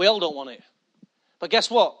 In fact, we all don't want it. But guess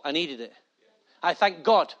what? I needed it. I thank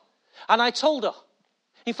God. And I told her.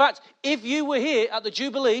 In fact, if you were here at the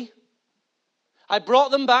Jubilee, I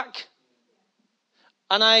brought them back.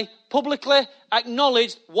 And I publicly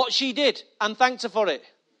acknowledged what she did and thanked her for it.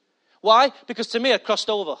 Why? Because to me, I'd crossed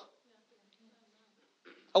over.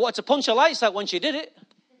 I wanted to punch her lights out when she did it.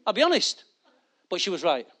 I'll be honest. But she was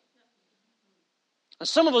right. And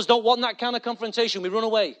some of us don't want that kind of confrontation. We run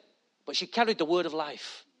away. But she carried the word of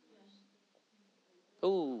life.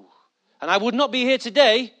 Ooh. And I would not be here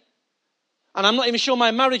today. And I'm not even sure my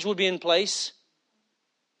marriage would be in place.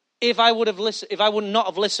 if I would not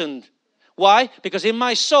have listened. Why? Because in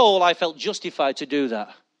my soul, I felt justified to do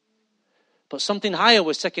that. But something higher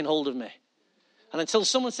was taking hold of me. And until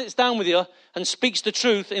someone sits down with you and speaks the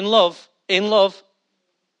truth in love,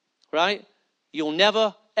 right? You'll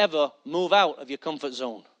never, ever move out of your comfort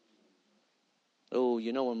zone. Oh,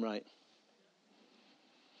 you know I'm right.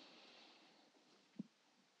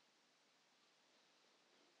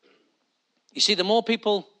 You see, the more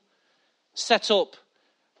people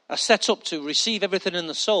are set up to receive everything in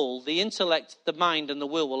the soul, the intellect, the mind, and the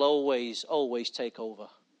will always take over.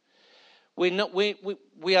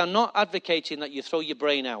 We are not advocating that you throw your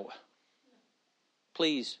brain out.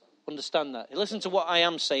 Please understand that. Listen to what I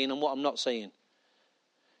am saying and what I'm not saying.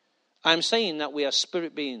 I'm saying that we are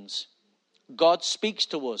spirit beings. God speaks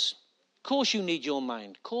to us. Of course you need your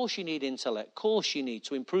mind. Of course you need intellect. Of course you need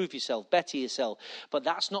to improve yourself, better yourself. But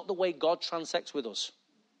that's not the way God transacts with us.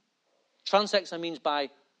 Transacts, means by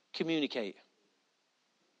communicate.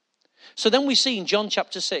 So then we see in John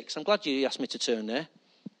chapter 6. I'm glad you asked me to turn there.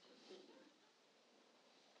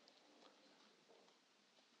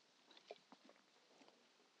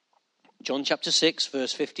 John chapter 6,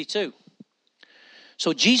 verse 52.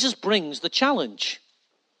 So Jesus brings the challenge.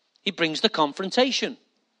 He brings the confrontation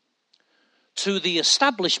to the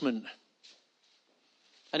establishment.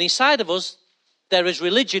 And inside of us, there is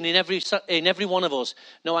religion in every one of us.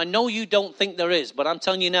 Now, I know you don't think there is, but I'm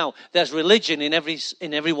telling you now, there's religion in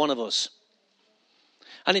every one of us.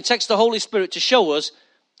 And it takes the Holy Spirit to show us,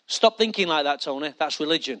 stop thinking like that, Tony. That's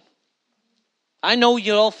religion. I know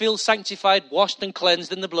you all feel sanctified, washed and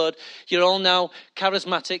cleansed in the blood. You're all now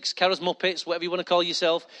charismatics, charismuppets, whatever you want to call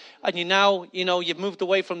yourself. And you now, you've moved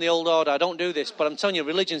away from the old order. I don't do this, but I'm telling you,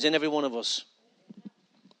 religion's in every one of us.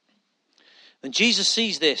 And Jesus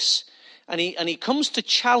sees this, and he comes to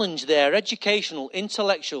challenge their educational,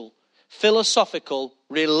 intellectual, philosophical,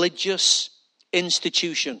 religious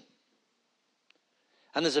institution.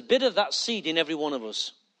 And there's a bit of that seed in every one of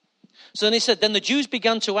us. So then he said, then the Jews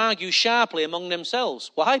began to argue sharply among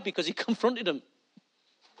themselves. Why? Because he confronted them.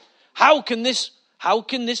 How can this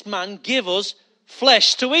man give us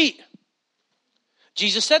flesh to eat?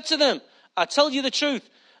 Jesus said to them, I tell you the truth,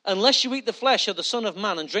 unless you eat the flesh of the Son of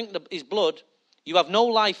Man and drink his blood, you have no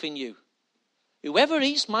life in you. Whoever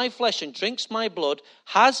eats my flesh and drinks my blood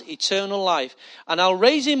has eternal life, and I'll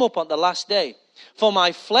raise him up on the last day. For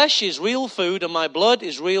my flesh is real food and my blood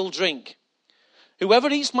is real drink.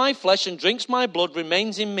 Whoever eats my flesh and drinks my blood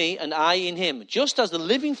remains in me and I in him, just as the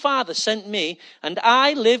living Father sent me, and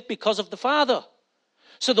I live because of the Father.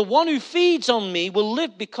 So the one who feeds on me will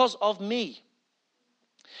live because of me.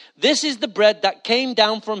 This is the bread that came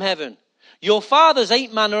down from heaven. Your fathers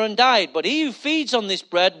ate manna and died, but he who feeds on this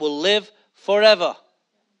bread will live forever.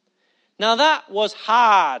 Now that was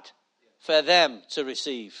hard for them to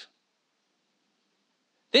receive.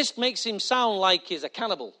 This makes him sound like he's a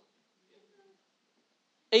cannibal.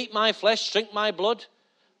 Eat my flesh, drink my blood.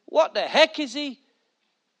 What the heck is he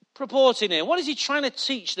purporting in? What is he trying to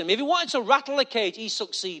teach them? If he wanted to rattle a cage, he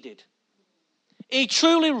succeeded. He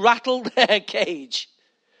truly rattled their cage.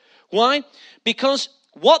 Why? Because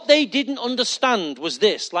what they didn't understand was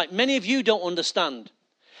this, like many of you don't understand,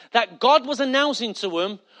 that God was announcing to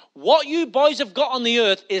them, what you boys have got on the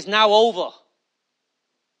earth is now over.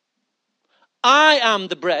 I am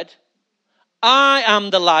the bread. I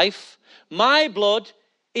am the life. My blood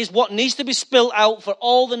is what needs to be spilled out for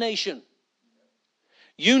all the nation.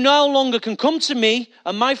 You no longer can come to me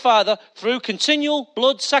and my Father through continual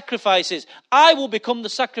blood sacrifices. I will become the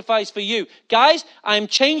sacrifice for you. Guys, I'm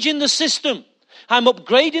changing the system. I'm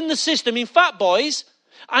upgrading the system. In fact, boys,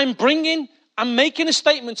 I'm making a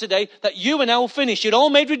statement today that you are now finished. You're all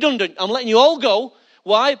made redundant. I'm letting you all go.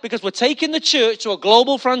 Why? Because we're taking the church to a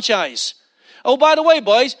global franchise. Oh, by the way,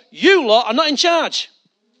 boys, you lot are not in charge.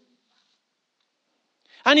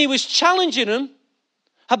 And he was challenging them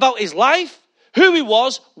about his life, who he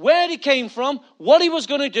was, where he came from, what he was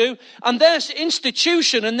going to do. And their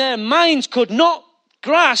institution and their minds could not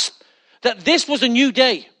grasp that this was a new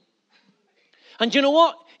day. And you know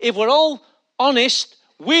what? If we're all honest,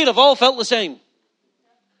 we'd have all felt the same.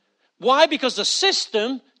 Why? Because the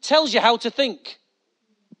system tells you how to think.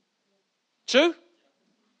 True?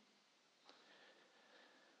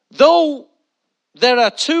 Though there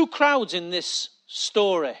are two crowds in this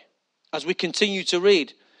story as we continue to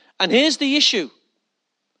read. And here's the issue.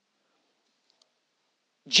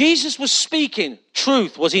 Jesus was speaking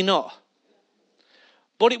truth, was he not?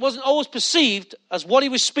 But it wasn't always perceived as what he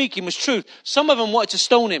was speaking was truth. Some of them wanted to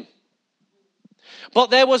stone him. But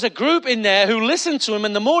there was a group in there who listened to him,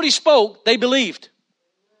 and the more he spoke, they believed.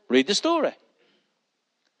 Read the story.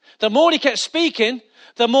 The more he kept speaking,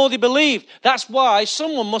 the more they believe. That's why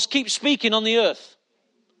someone must keep speaking on the earth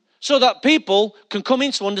so that people can come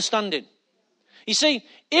into understanding. You see,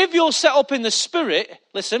 if you're set up in the Spirit,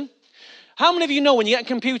 listen, how many of you know when you get a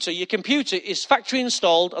computer, your computer is factory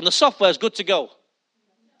installed and the software is good to go?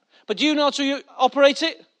 But do you know how to operate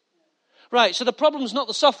it? Right, so the problem's not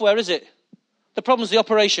the software, is it? The problem's the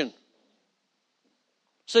operation.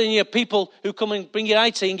 So then you have people who come and bring you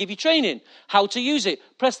IT and give you training. How to use it.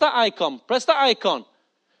 Press that icon. Press that icon.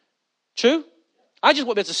 True? I just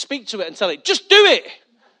want to be able to speak to it and tell it, just do it.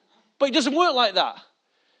 But it doesn't work like that.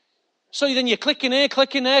 So then you're clicking here,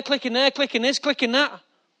 clicking there, clicking there, clicking this, clicking that.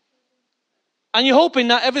 And you're hoping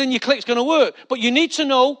that everything you click is going to work. But you need to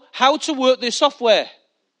know how to work this software.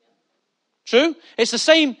 True? It's the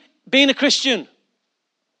same being a Christian.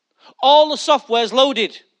 All the software is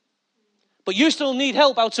loaded. But you still need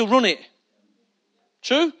help how to run it.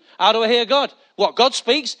 True? How do I hear God? What, God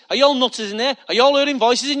speaks? Are you all nutters in there? Are you all hearing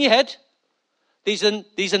voices in your head? These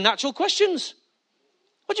are natural questions.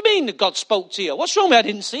 What do you mean that God spoke to you? What's wrong with me? I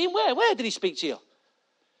didn't see him. Where did he speak to you?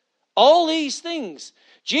 All these things.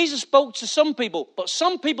 Jesus spoke to some people, but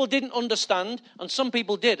some people didn't understand and some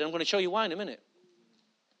people did. And I'm going to show you why in a minute.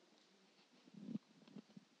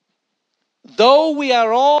 Though we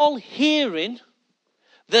are all hearing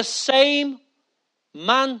the same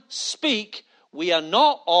man speak, we are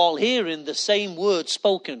not all hearing the same word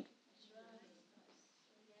spoken.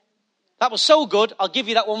 That was so good, I'll give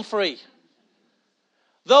you that one free.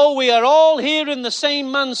 Though we are all hearing the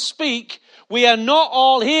same man speak, we are not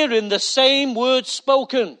all hearing the same word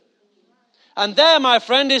spoken. And there, my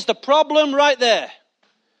friend, is the problem right there.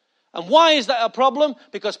 And why is that a problem?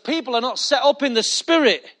 Because people are not set up in the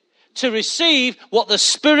Spirit to receive what the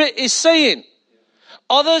Spirit is saying.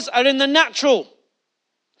 Others are in the natural.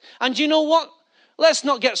 And you know what? Let's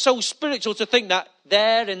not get so spiritual to think that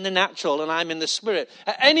they're in the natural and I'm in the Spirit.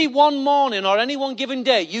 At any one morning or any one given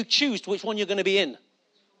day, you choose which one you're going to be in.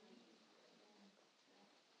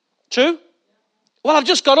 True? Well, I've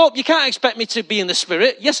just got up. You can't expect me to be in the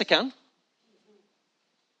Spirit. Yes, I can.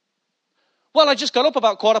 Well, I just got up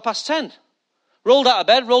about 10:15. Rolled out of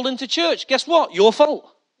bed, rolled into church. Guess what? Your fault.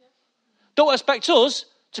 Don't expect us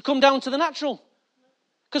to come down to the natural.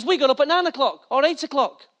 Because we got up at 9 o'clock or 8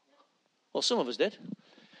 o'clock. Well, some of us did.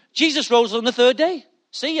 Jesus rose on the third day.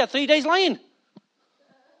 See, you had 3 days lying.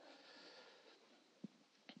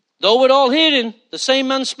 Though we're all hearing the same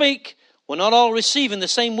man speak, we're not all receiving the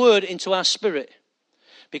same word into our spirit.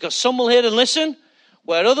 Because some will hear and listen,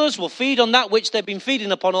 where others will feed on that which they've been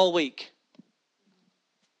feeding upon all week.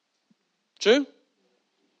 True?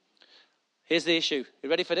 Here's the issue. You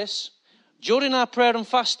ready for this? During our prayer and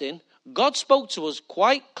fasting, God spoke to us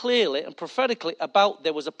quite clearly and prophetically about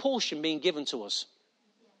there was a portion being given to us.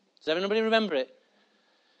 Does everybody remember it?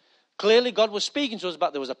 Clearly, God was speaking to us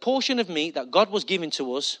about there was a portion of meat that God was giving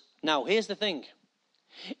to us. Now, here's the thing.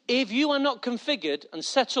 If you are not configured and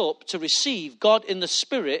set up to receive God in the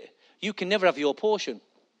Spirit, you can never have your portion.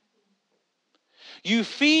 You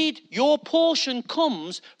feed, your portion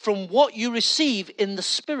comes from what you receive in the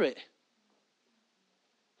Spirit.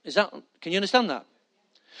 Can you understand that?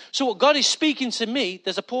 So what God is speaking to me,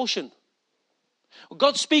 there's a portion.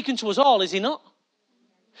 God's speaking to us all, is he not?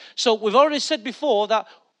 So we've already said before that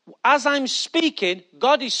as I'm speaking,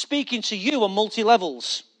 God is speaking to you on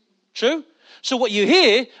multi-levels. True? So what you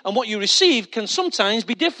hear and what you receive can sometimes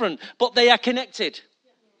be different, but they are connected.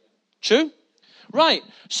 True? Right.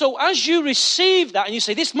 So as you receive that and you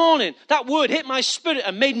say, this morning, that word hit my spirit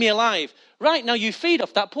and made me alive. Right, now you feed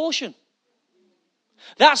off that portion.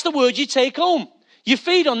 That's the word you take home. You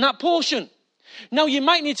feed on that portion. Now you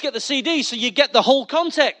might need to get the CD so you get the whole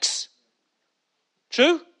context.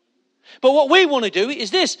 True? But what we want to do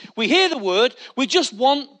is this. We hear the word. We just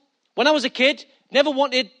want, when I was a kid, never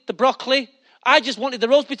wanted the broccoli. I just wanted the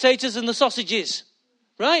roast potatoes and the sausages.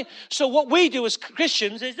 Right? So what we do as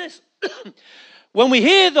Christians is this. When we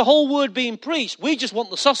hear the whole word being preached, we just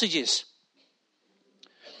want the sausages.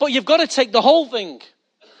 But you've got to take the whole thing.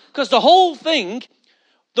 Because the whole thing,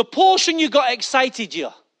 the portion you got excited you.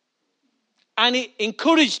 And it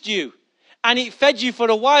encouraged you. And it fed you for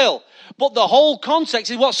a while. But the whole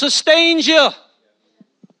context is what sustains you.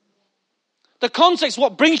 The context is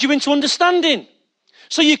what brings you into understanding.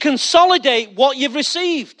 So you consolidate what you've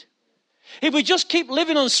received. If we just keep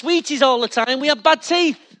living on sweeties all the time, we have bad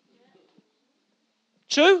teeth.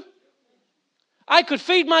 True? I could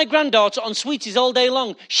feed my granddaughter on sweeties all day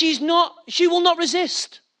long. She will not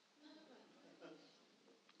resist.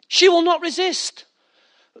 She will not resist.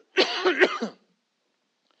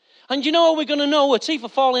 And you know how we're going to know her teeth are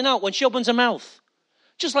falling out? When she opens her mouth.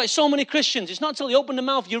 Just like so many Christians, it's not until you open the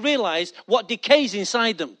mouth you realize what decays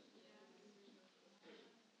inside them.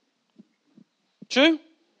 True?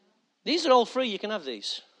 These are all free. You can have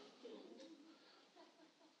these.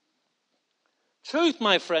 Truth,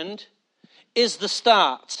 my friend, is the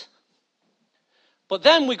start. But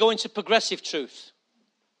then we go into progressive truth.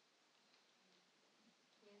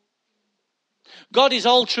 God is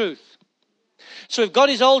all truth. So if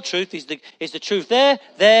God is all truth, is the truth there,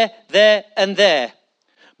 and there.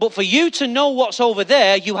 But for you to know what's over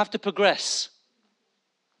there, you have to progress.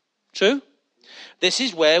 True? This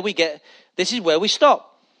is where we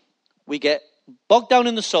stop. We get bogged down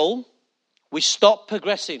in the soul. We stop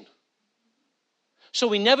progressing. So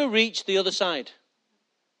we never reach the other side.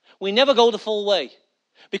 We never go the full way.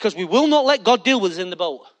 Because we will not let God deal with us in the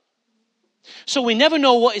boat. So we never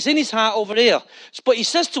know what is in his heart over here. But he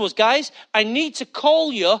says to us, guys, I need to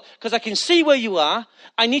call you because I can see where you are.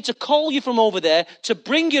 I need to call you from over there to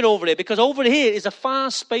bring you over here because over here is a far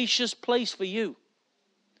spacious place for you.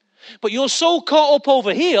 But you're so caught up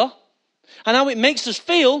over here and how it makes us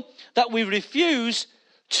feel that we refuse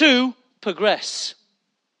to progress.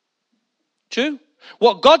 True?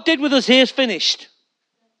 What God did with us here is finished.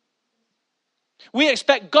 We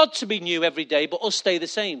expect God to be new every day, but us stay the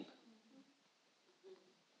same.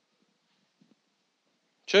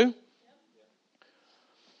 True?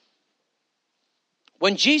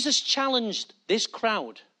 When Jesus challenged this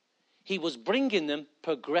crowd, he was bringing them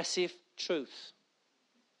progressive truth.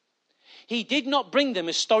 He did not bring them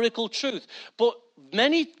historical truth, but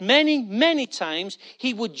many times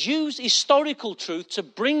he would use historical truth to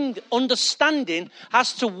bring understanding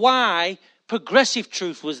as to why progressive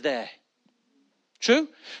truth was there. True?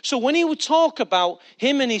 So when he would talk about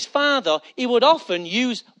him and his father, he would often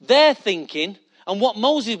use their thinking and what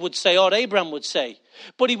Moses would say or Abraham would say.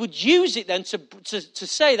 But he would use it then to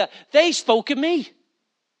say that they spoke of me.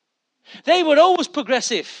 They were always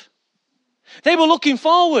progressive. They were looking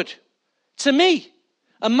forward to me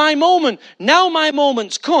and my moment. Now my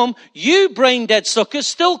moment's come. You brain dead suckers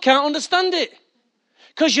still can't understand it.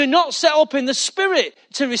 Because you're not set up in the spirit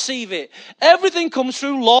to receive it. Everything comes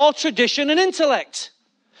through law, tradition, and intellect.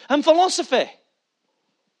 And philosophy.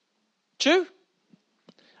 True?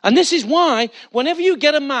 And this is why, whenever you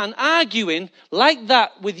get a man arguing like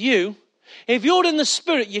that with you, if you're in the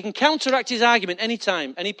spirit, you can counteract his argument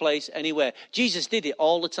anytime, any place, anywhere. Jesus did it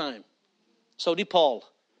all the time. So did Paul.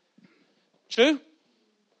 True?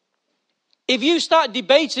 If you start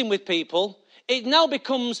debating with people, it now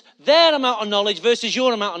becomes their amount of knowledge versus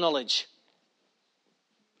your amount of knowledge.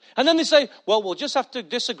 And then they say, well, we'll just have to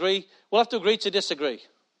disagree. We'll have to agree to disagree.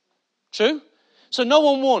 True? So no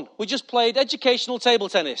one won. We just played educational table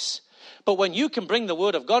tennis. But when you can bring the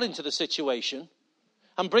word of God into the situation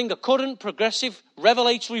and bring a current, progressive,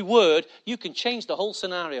 revelatory word, you can change the whole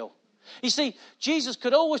scenario. You see, Jesus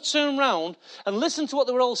could always turn around and listen to what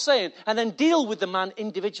they were all saying and then deal with the man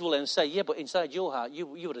individually and say, yeah, but inside your heart, you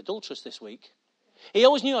were adulterous this week. He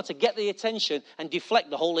always knew how to get the attention and deflect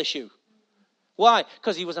the whole issue. Why?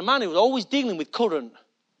 Because he was a man who was always dealing with current.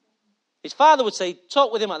 His father would say,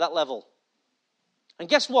 talk with him at that level. And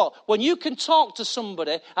guess what? When you can talk to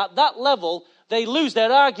somebody at that level, they lose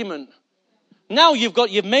their argument. Now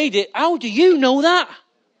you've made it. How do you know that?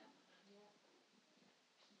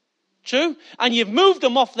 True? And you've moved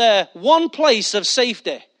them off their one place of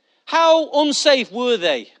safety. How unsafe were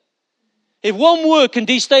they? If one word can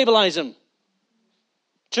destabilize them.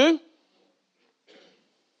 True?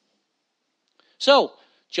 So,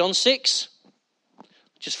 John 6.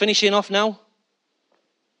 Just finishing off now.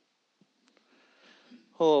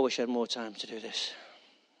 Oh, I wish I had more time to do this.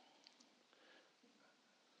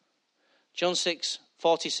 John 6,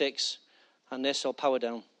 46. And this, I'll power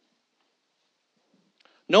down.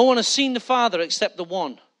 No one has seen the Father except the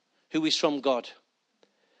one who is from God.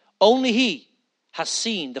 Only he has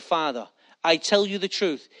seen the Father. I tell you the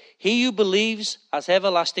truth. He who believes has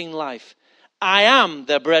everlasting life. I am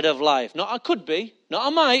the bread of life. Not I could be, not I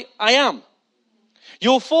might, I am.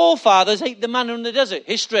 Your forefathers ate the manna in the desert.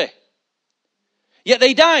 History. Yet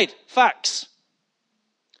they died. Facts.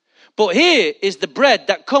 But here is the bread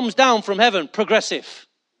that comes down from heaven. Progressive.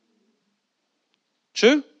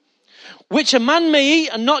 True? Which a man may eat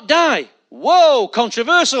and not die. Whoa,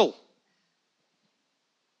 controversial.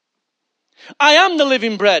 I am the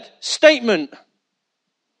living bread. Statement.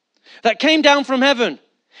 That came down from heaven.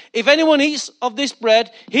 If anyone eats of this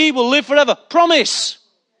bread, he will live forever. Promise.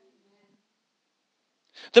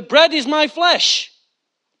 The bread is my flesh.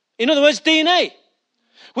 In other words, DNA.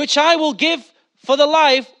 Which I will give for the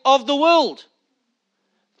life of the world.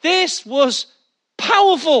 This was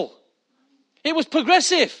powerful. It was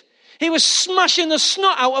progressive. He was smashing the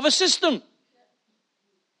snot out of a system.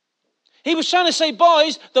 He was trying to say,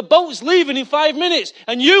 boys, the boat's leaving in 5 minutes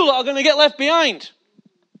and you lot are going to get left behind.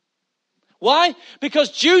 Why? Because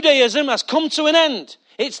Judaism has come to an end.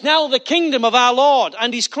 It's now the kingdom of our Lord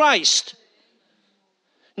and his Christ.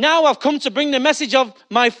 Now I've come to bring the message of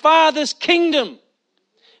my Father's kingdom.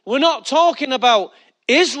 We're not talking about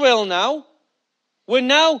Israel now. We're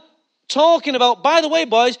now talking about, by the way,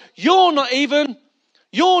 boys, you're not even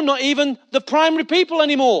the primary people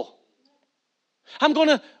anymore. I'm going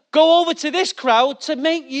to go over to this crowd to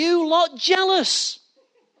make you lot jealous.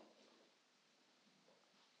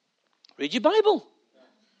 Read your Bible.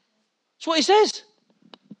 That's what he says.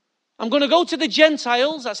 I'm going to go to the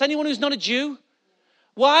Gentiles. That's anyone who's not a Jew.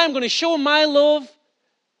 Why? I'm going to show them my love.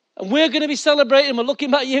 And we're going to be celebrating. We're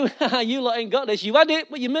looking at you. You lot ain't got this. You had it,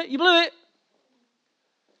 but you blew it.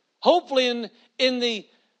 Hopefully in the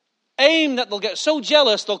aim that they'll get so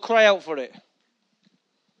jealous, they'll cry out for it.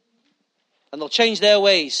 And they'll change their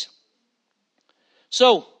ways.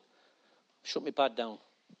 So, shut my pad down.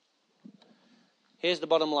 Here's the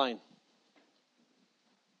bottom line.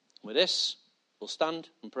 With this, we'll stand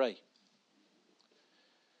and pray.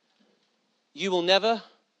 You will never,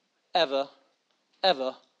 ever,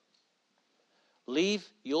 ever leave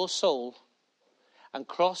your soul and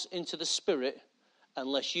cross into the Spirit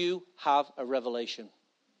unless you have a revelation.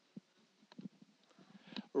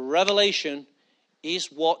 Revelation is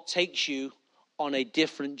what takes you on a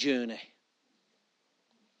different journey.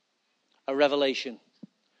 A revelation.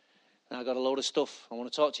 Now I've got a load of stuff I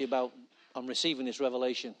want to talk to you about on receiving this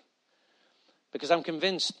revelation. Because I'm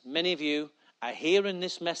convinced many of you are hearing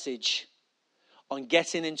this message on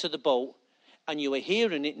getting into the boat, and you are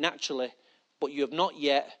hearing it naturally, but you have not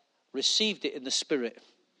yet received it in the Spirit.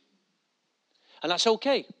 And that's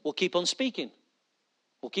okay. We'll keep on speaking.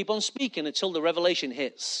 We'll keep on speaking until the revelation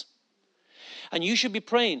hits. And you should be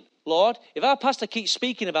praying, Lord, if our pastor keeps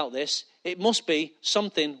speaking about this, it must be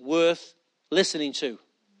something worth listening to.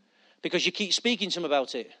 Because you keep speaking to him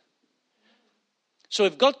about it. So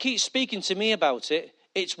if God keeps speaking to me about it,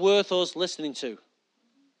 it's worth us listening to.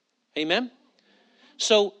 Amen?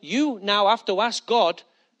 So you now have to ask God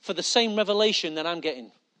for the same revelation that I'm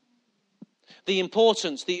getting. The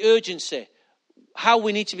importance, the urgency, how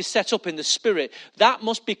we need to be set up in the Spirit. That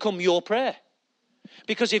must become your prayer.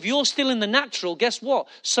 Because if you're still in the natural, guess what?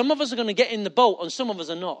 Some of us are going to get in the boat and some of us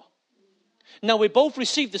are not. Now, we both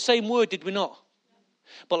received the same word, did we not?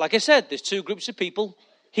 But like I said, there's two groups of people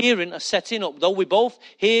hearing are setting up. Though we both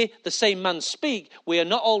hear the same man speak, we are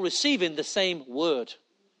not all receiving the same word.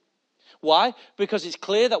 Why? Because it's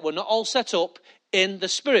clear that we're not all set up in the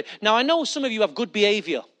Spirit. Now, I know some of you have good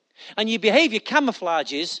behavior, and your behavior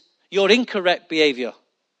camouflages your incorrect behavior.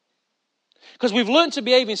 Because we've learned to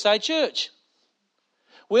behave inside church.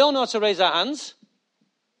 We all know how to raise our hands.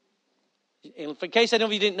 In case any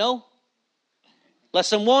of you didn't know,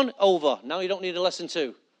 lesson 1, over. Now you don't need a lesson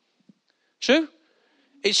 2. True?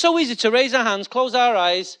 It's so easy to raise our hands, close our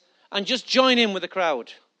eyes, and just join in with the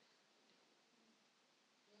crowd.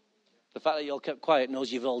 The fact that you all kept quiet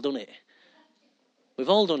knows you've all done it. We've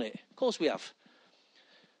all done it. Of course we have.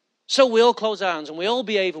 So we all close our hands and we all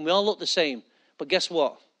behave and we all look the same. But guess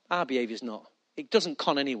what? Our behaviour's not. It doesn't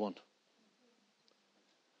con anyone.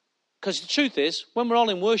 Because the truth is, when we're all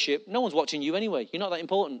in worship, no one's watching you anyway. You're not that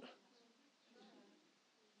important.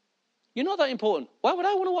 You're not that important. Why would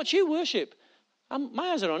I want to watch you worship? My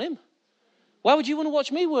eyes are on him. Why would you want to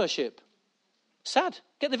watch me worship? Sad.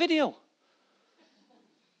 Get the video.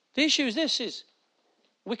 The issue is this, is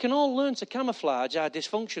we can all learn to camouflage our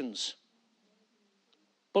dysfunctions.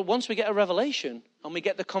 But once we get a revelation and we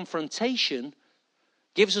get the confrontation,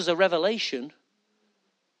 gives us a revelation,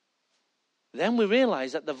 then we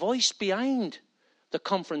realize that the voice behind the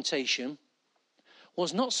confrontation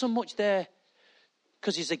was not so much there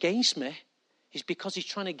because he's against me, it's because he's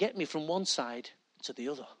trying to get me from one side to the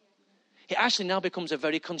other. It actually now becomes a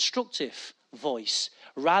very constructive voice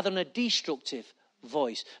rather than a destructive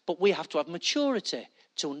voice. But we have to have maturity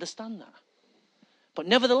to understand that. But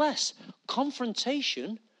nevertheless,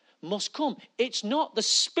 confrontation must come. It's not, the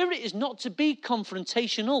Spirit is not to be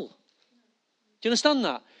confrontational. Do you understand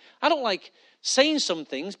that? I don't like saying some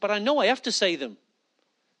things, but I know I have to say them.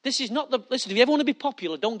 This is not the, listen, if you ever want to be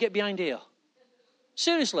popular, don't get behind here.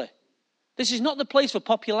 Seriously. This is not the place for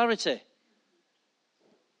popularity.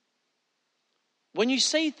 When you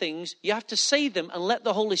say things, you have to say them and let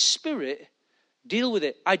the Holy Spirit deal with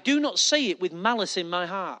it. I do not say it with malice in my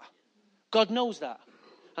heart. God knows that.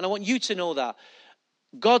 And I want you to know that.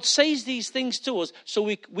 God says these things to us so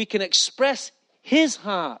we can express his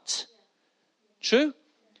heart. True?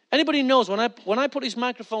 Anybody knows when I put this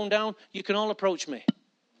microphone down, you can all approach me.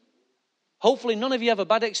 Hopefully none of you have a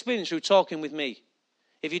bad experience through talking with me.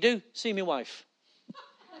 If you do, see my wife.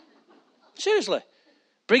 Seriously.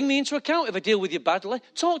 Bring me into account if I deal with you badly.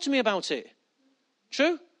 Talk to me about it.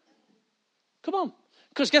 True? Come on.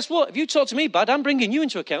 Because guess what? If you talk to me bad, I'm bringing you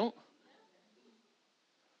into account.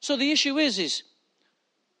 So the issue is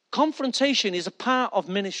confrontation is a part of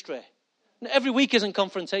ministry. Every week isn't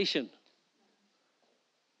confrontation.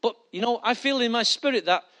 But, I feel in my spirit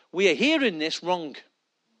that we are hearing this wrong.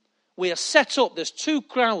 We are set up. There's two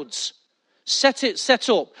crowds. Set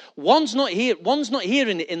up. One's not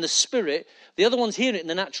hearing it in the spirit. The other one's hearing it in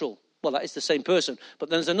the natural. Well, that is the same person. But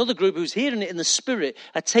there's another group who's hearing it in the spirit,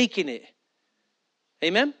 are taking it.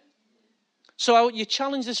 Amen? So you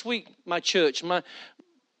challenge this week, my church.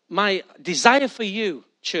 My desire for you,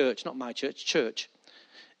 church, not my church,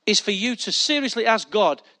 is for you to seriously ask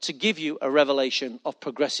God to give you a revelation of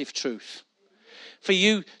progressive truth. For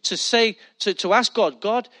you to say, to ask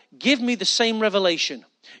God, give me the same revelation.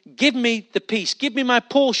 Give me the peace. Give me my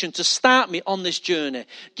portion to start me on this journey.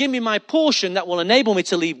 Give me my portion that will enable me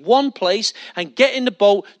to leave one place and get in the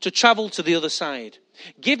boat to travel to the other side.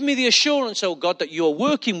 Give me the assurance, oh God, that you're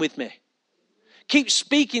working with me. Keep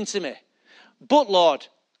speaking to me. But Lord,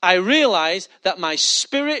 I realize that my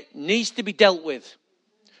spirit needs to be dealt with.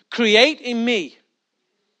 Create in me.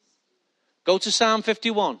 Go to Psalm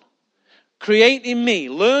 51. Create in me.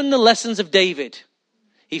 Learn the lessons of David.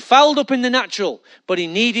 He fouled up in the natural, but he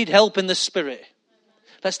needed help in the spirit.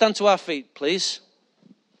 Let's stand to our feet, please.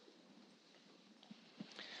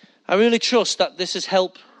 I really trust that this is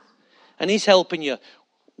help, and he's helping you.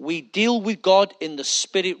 We deal with God in the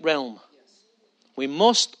spirit realm. We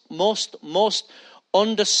must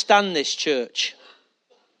understand this, church.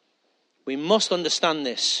 We must understand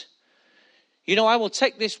this. I will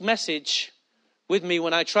take this message with me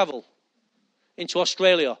when I travel into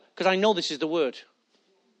Australia, because I know this is the word.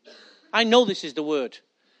 I know this is the word.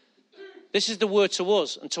 This is the word to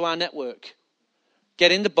us and to our network.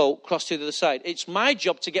 Get in the boat, cross to the other side. It's my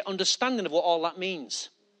job to get understanding of what all that means.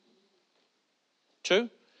 True?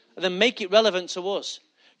 And then make it relevant to us.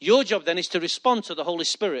 Your job then is to respond to the Holy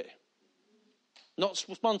Spirit. Not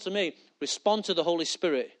respond to me, respond to the Holy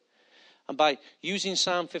Spirit. And by using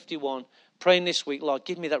Psalm 51, praying this week, Lord,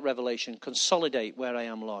 give me that revelation. Consolidate where I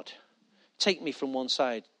am, Lord. Take me from one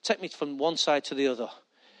side. Take me from one side to the other.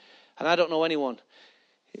 And I don't know anyone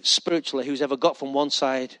spiritually who's ever got from one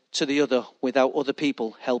side to the other without other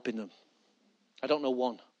people helping them. I don't know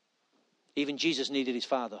one. Even Jesus needed his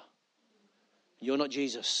Father. You're not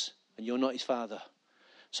Jesus, and you're not his Father.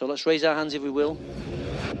 So let's raise our hands if we will.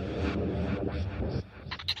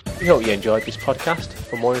 We hope you enjoyed this podcast.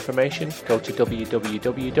 For more information, go to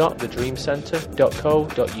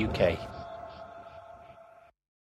www.thedreamcentre.co.uk.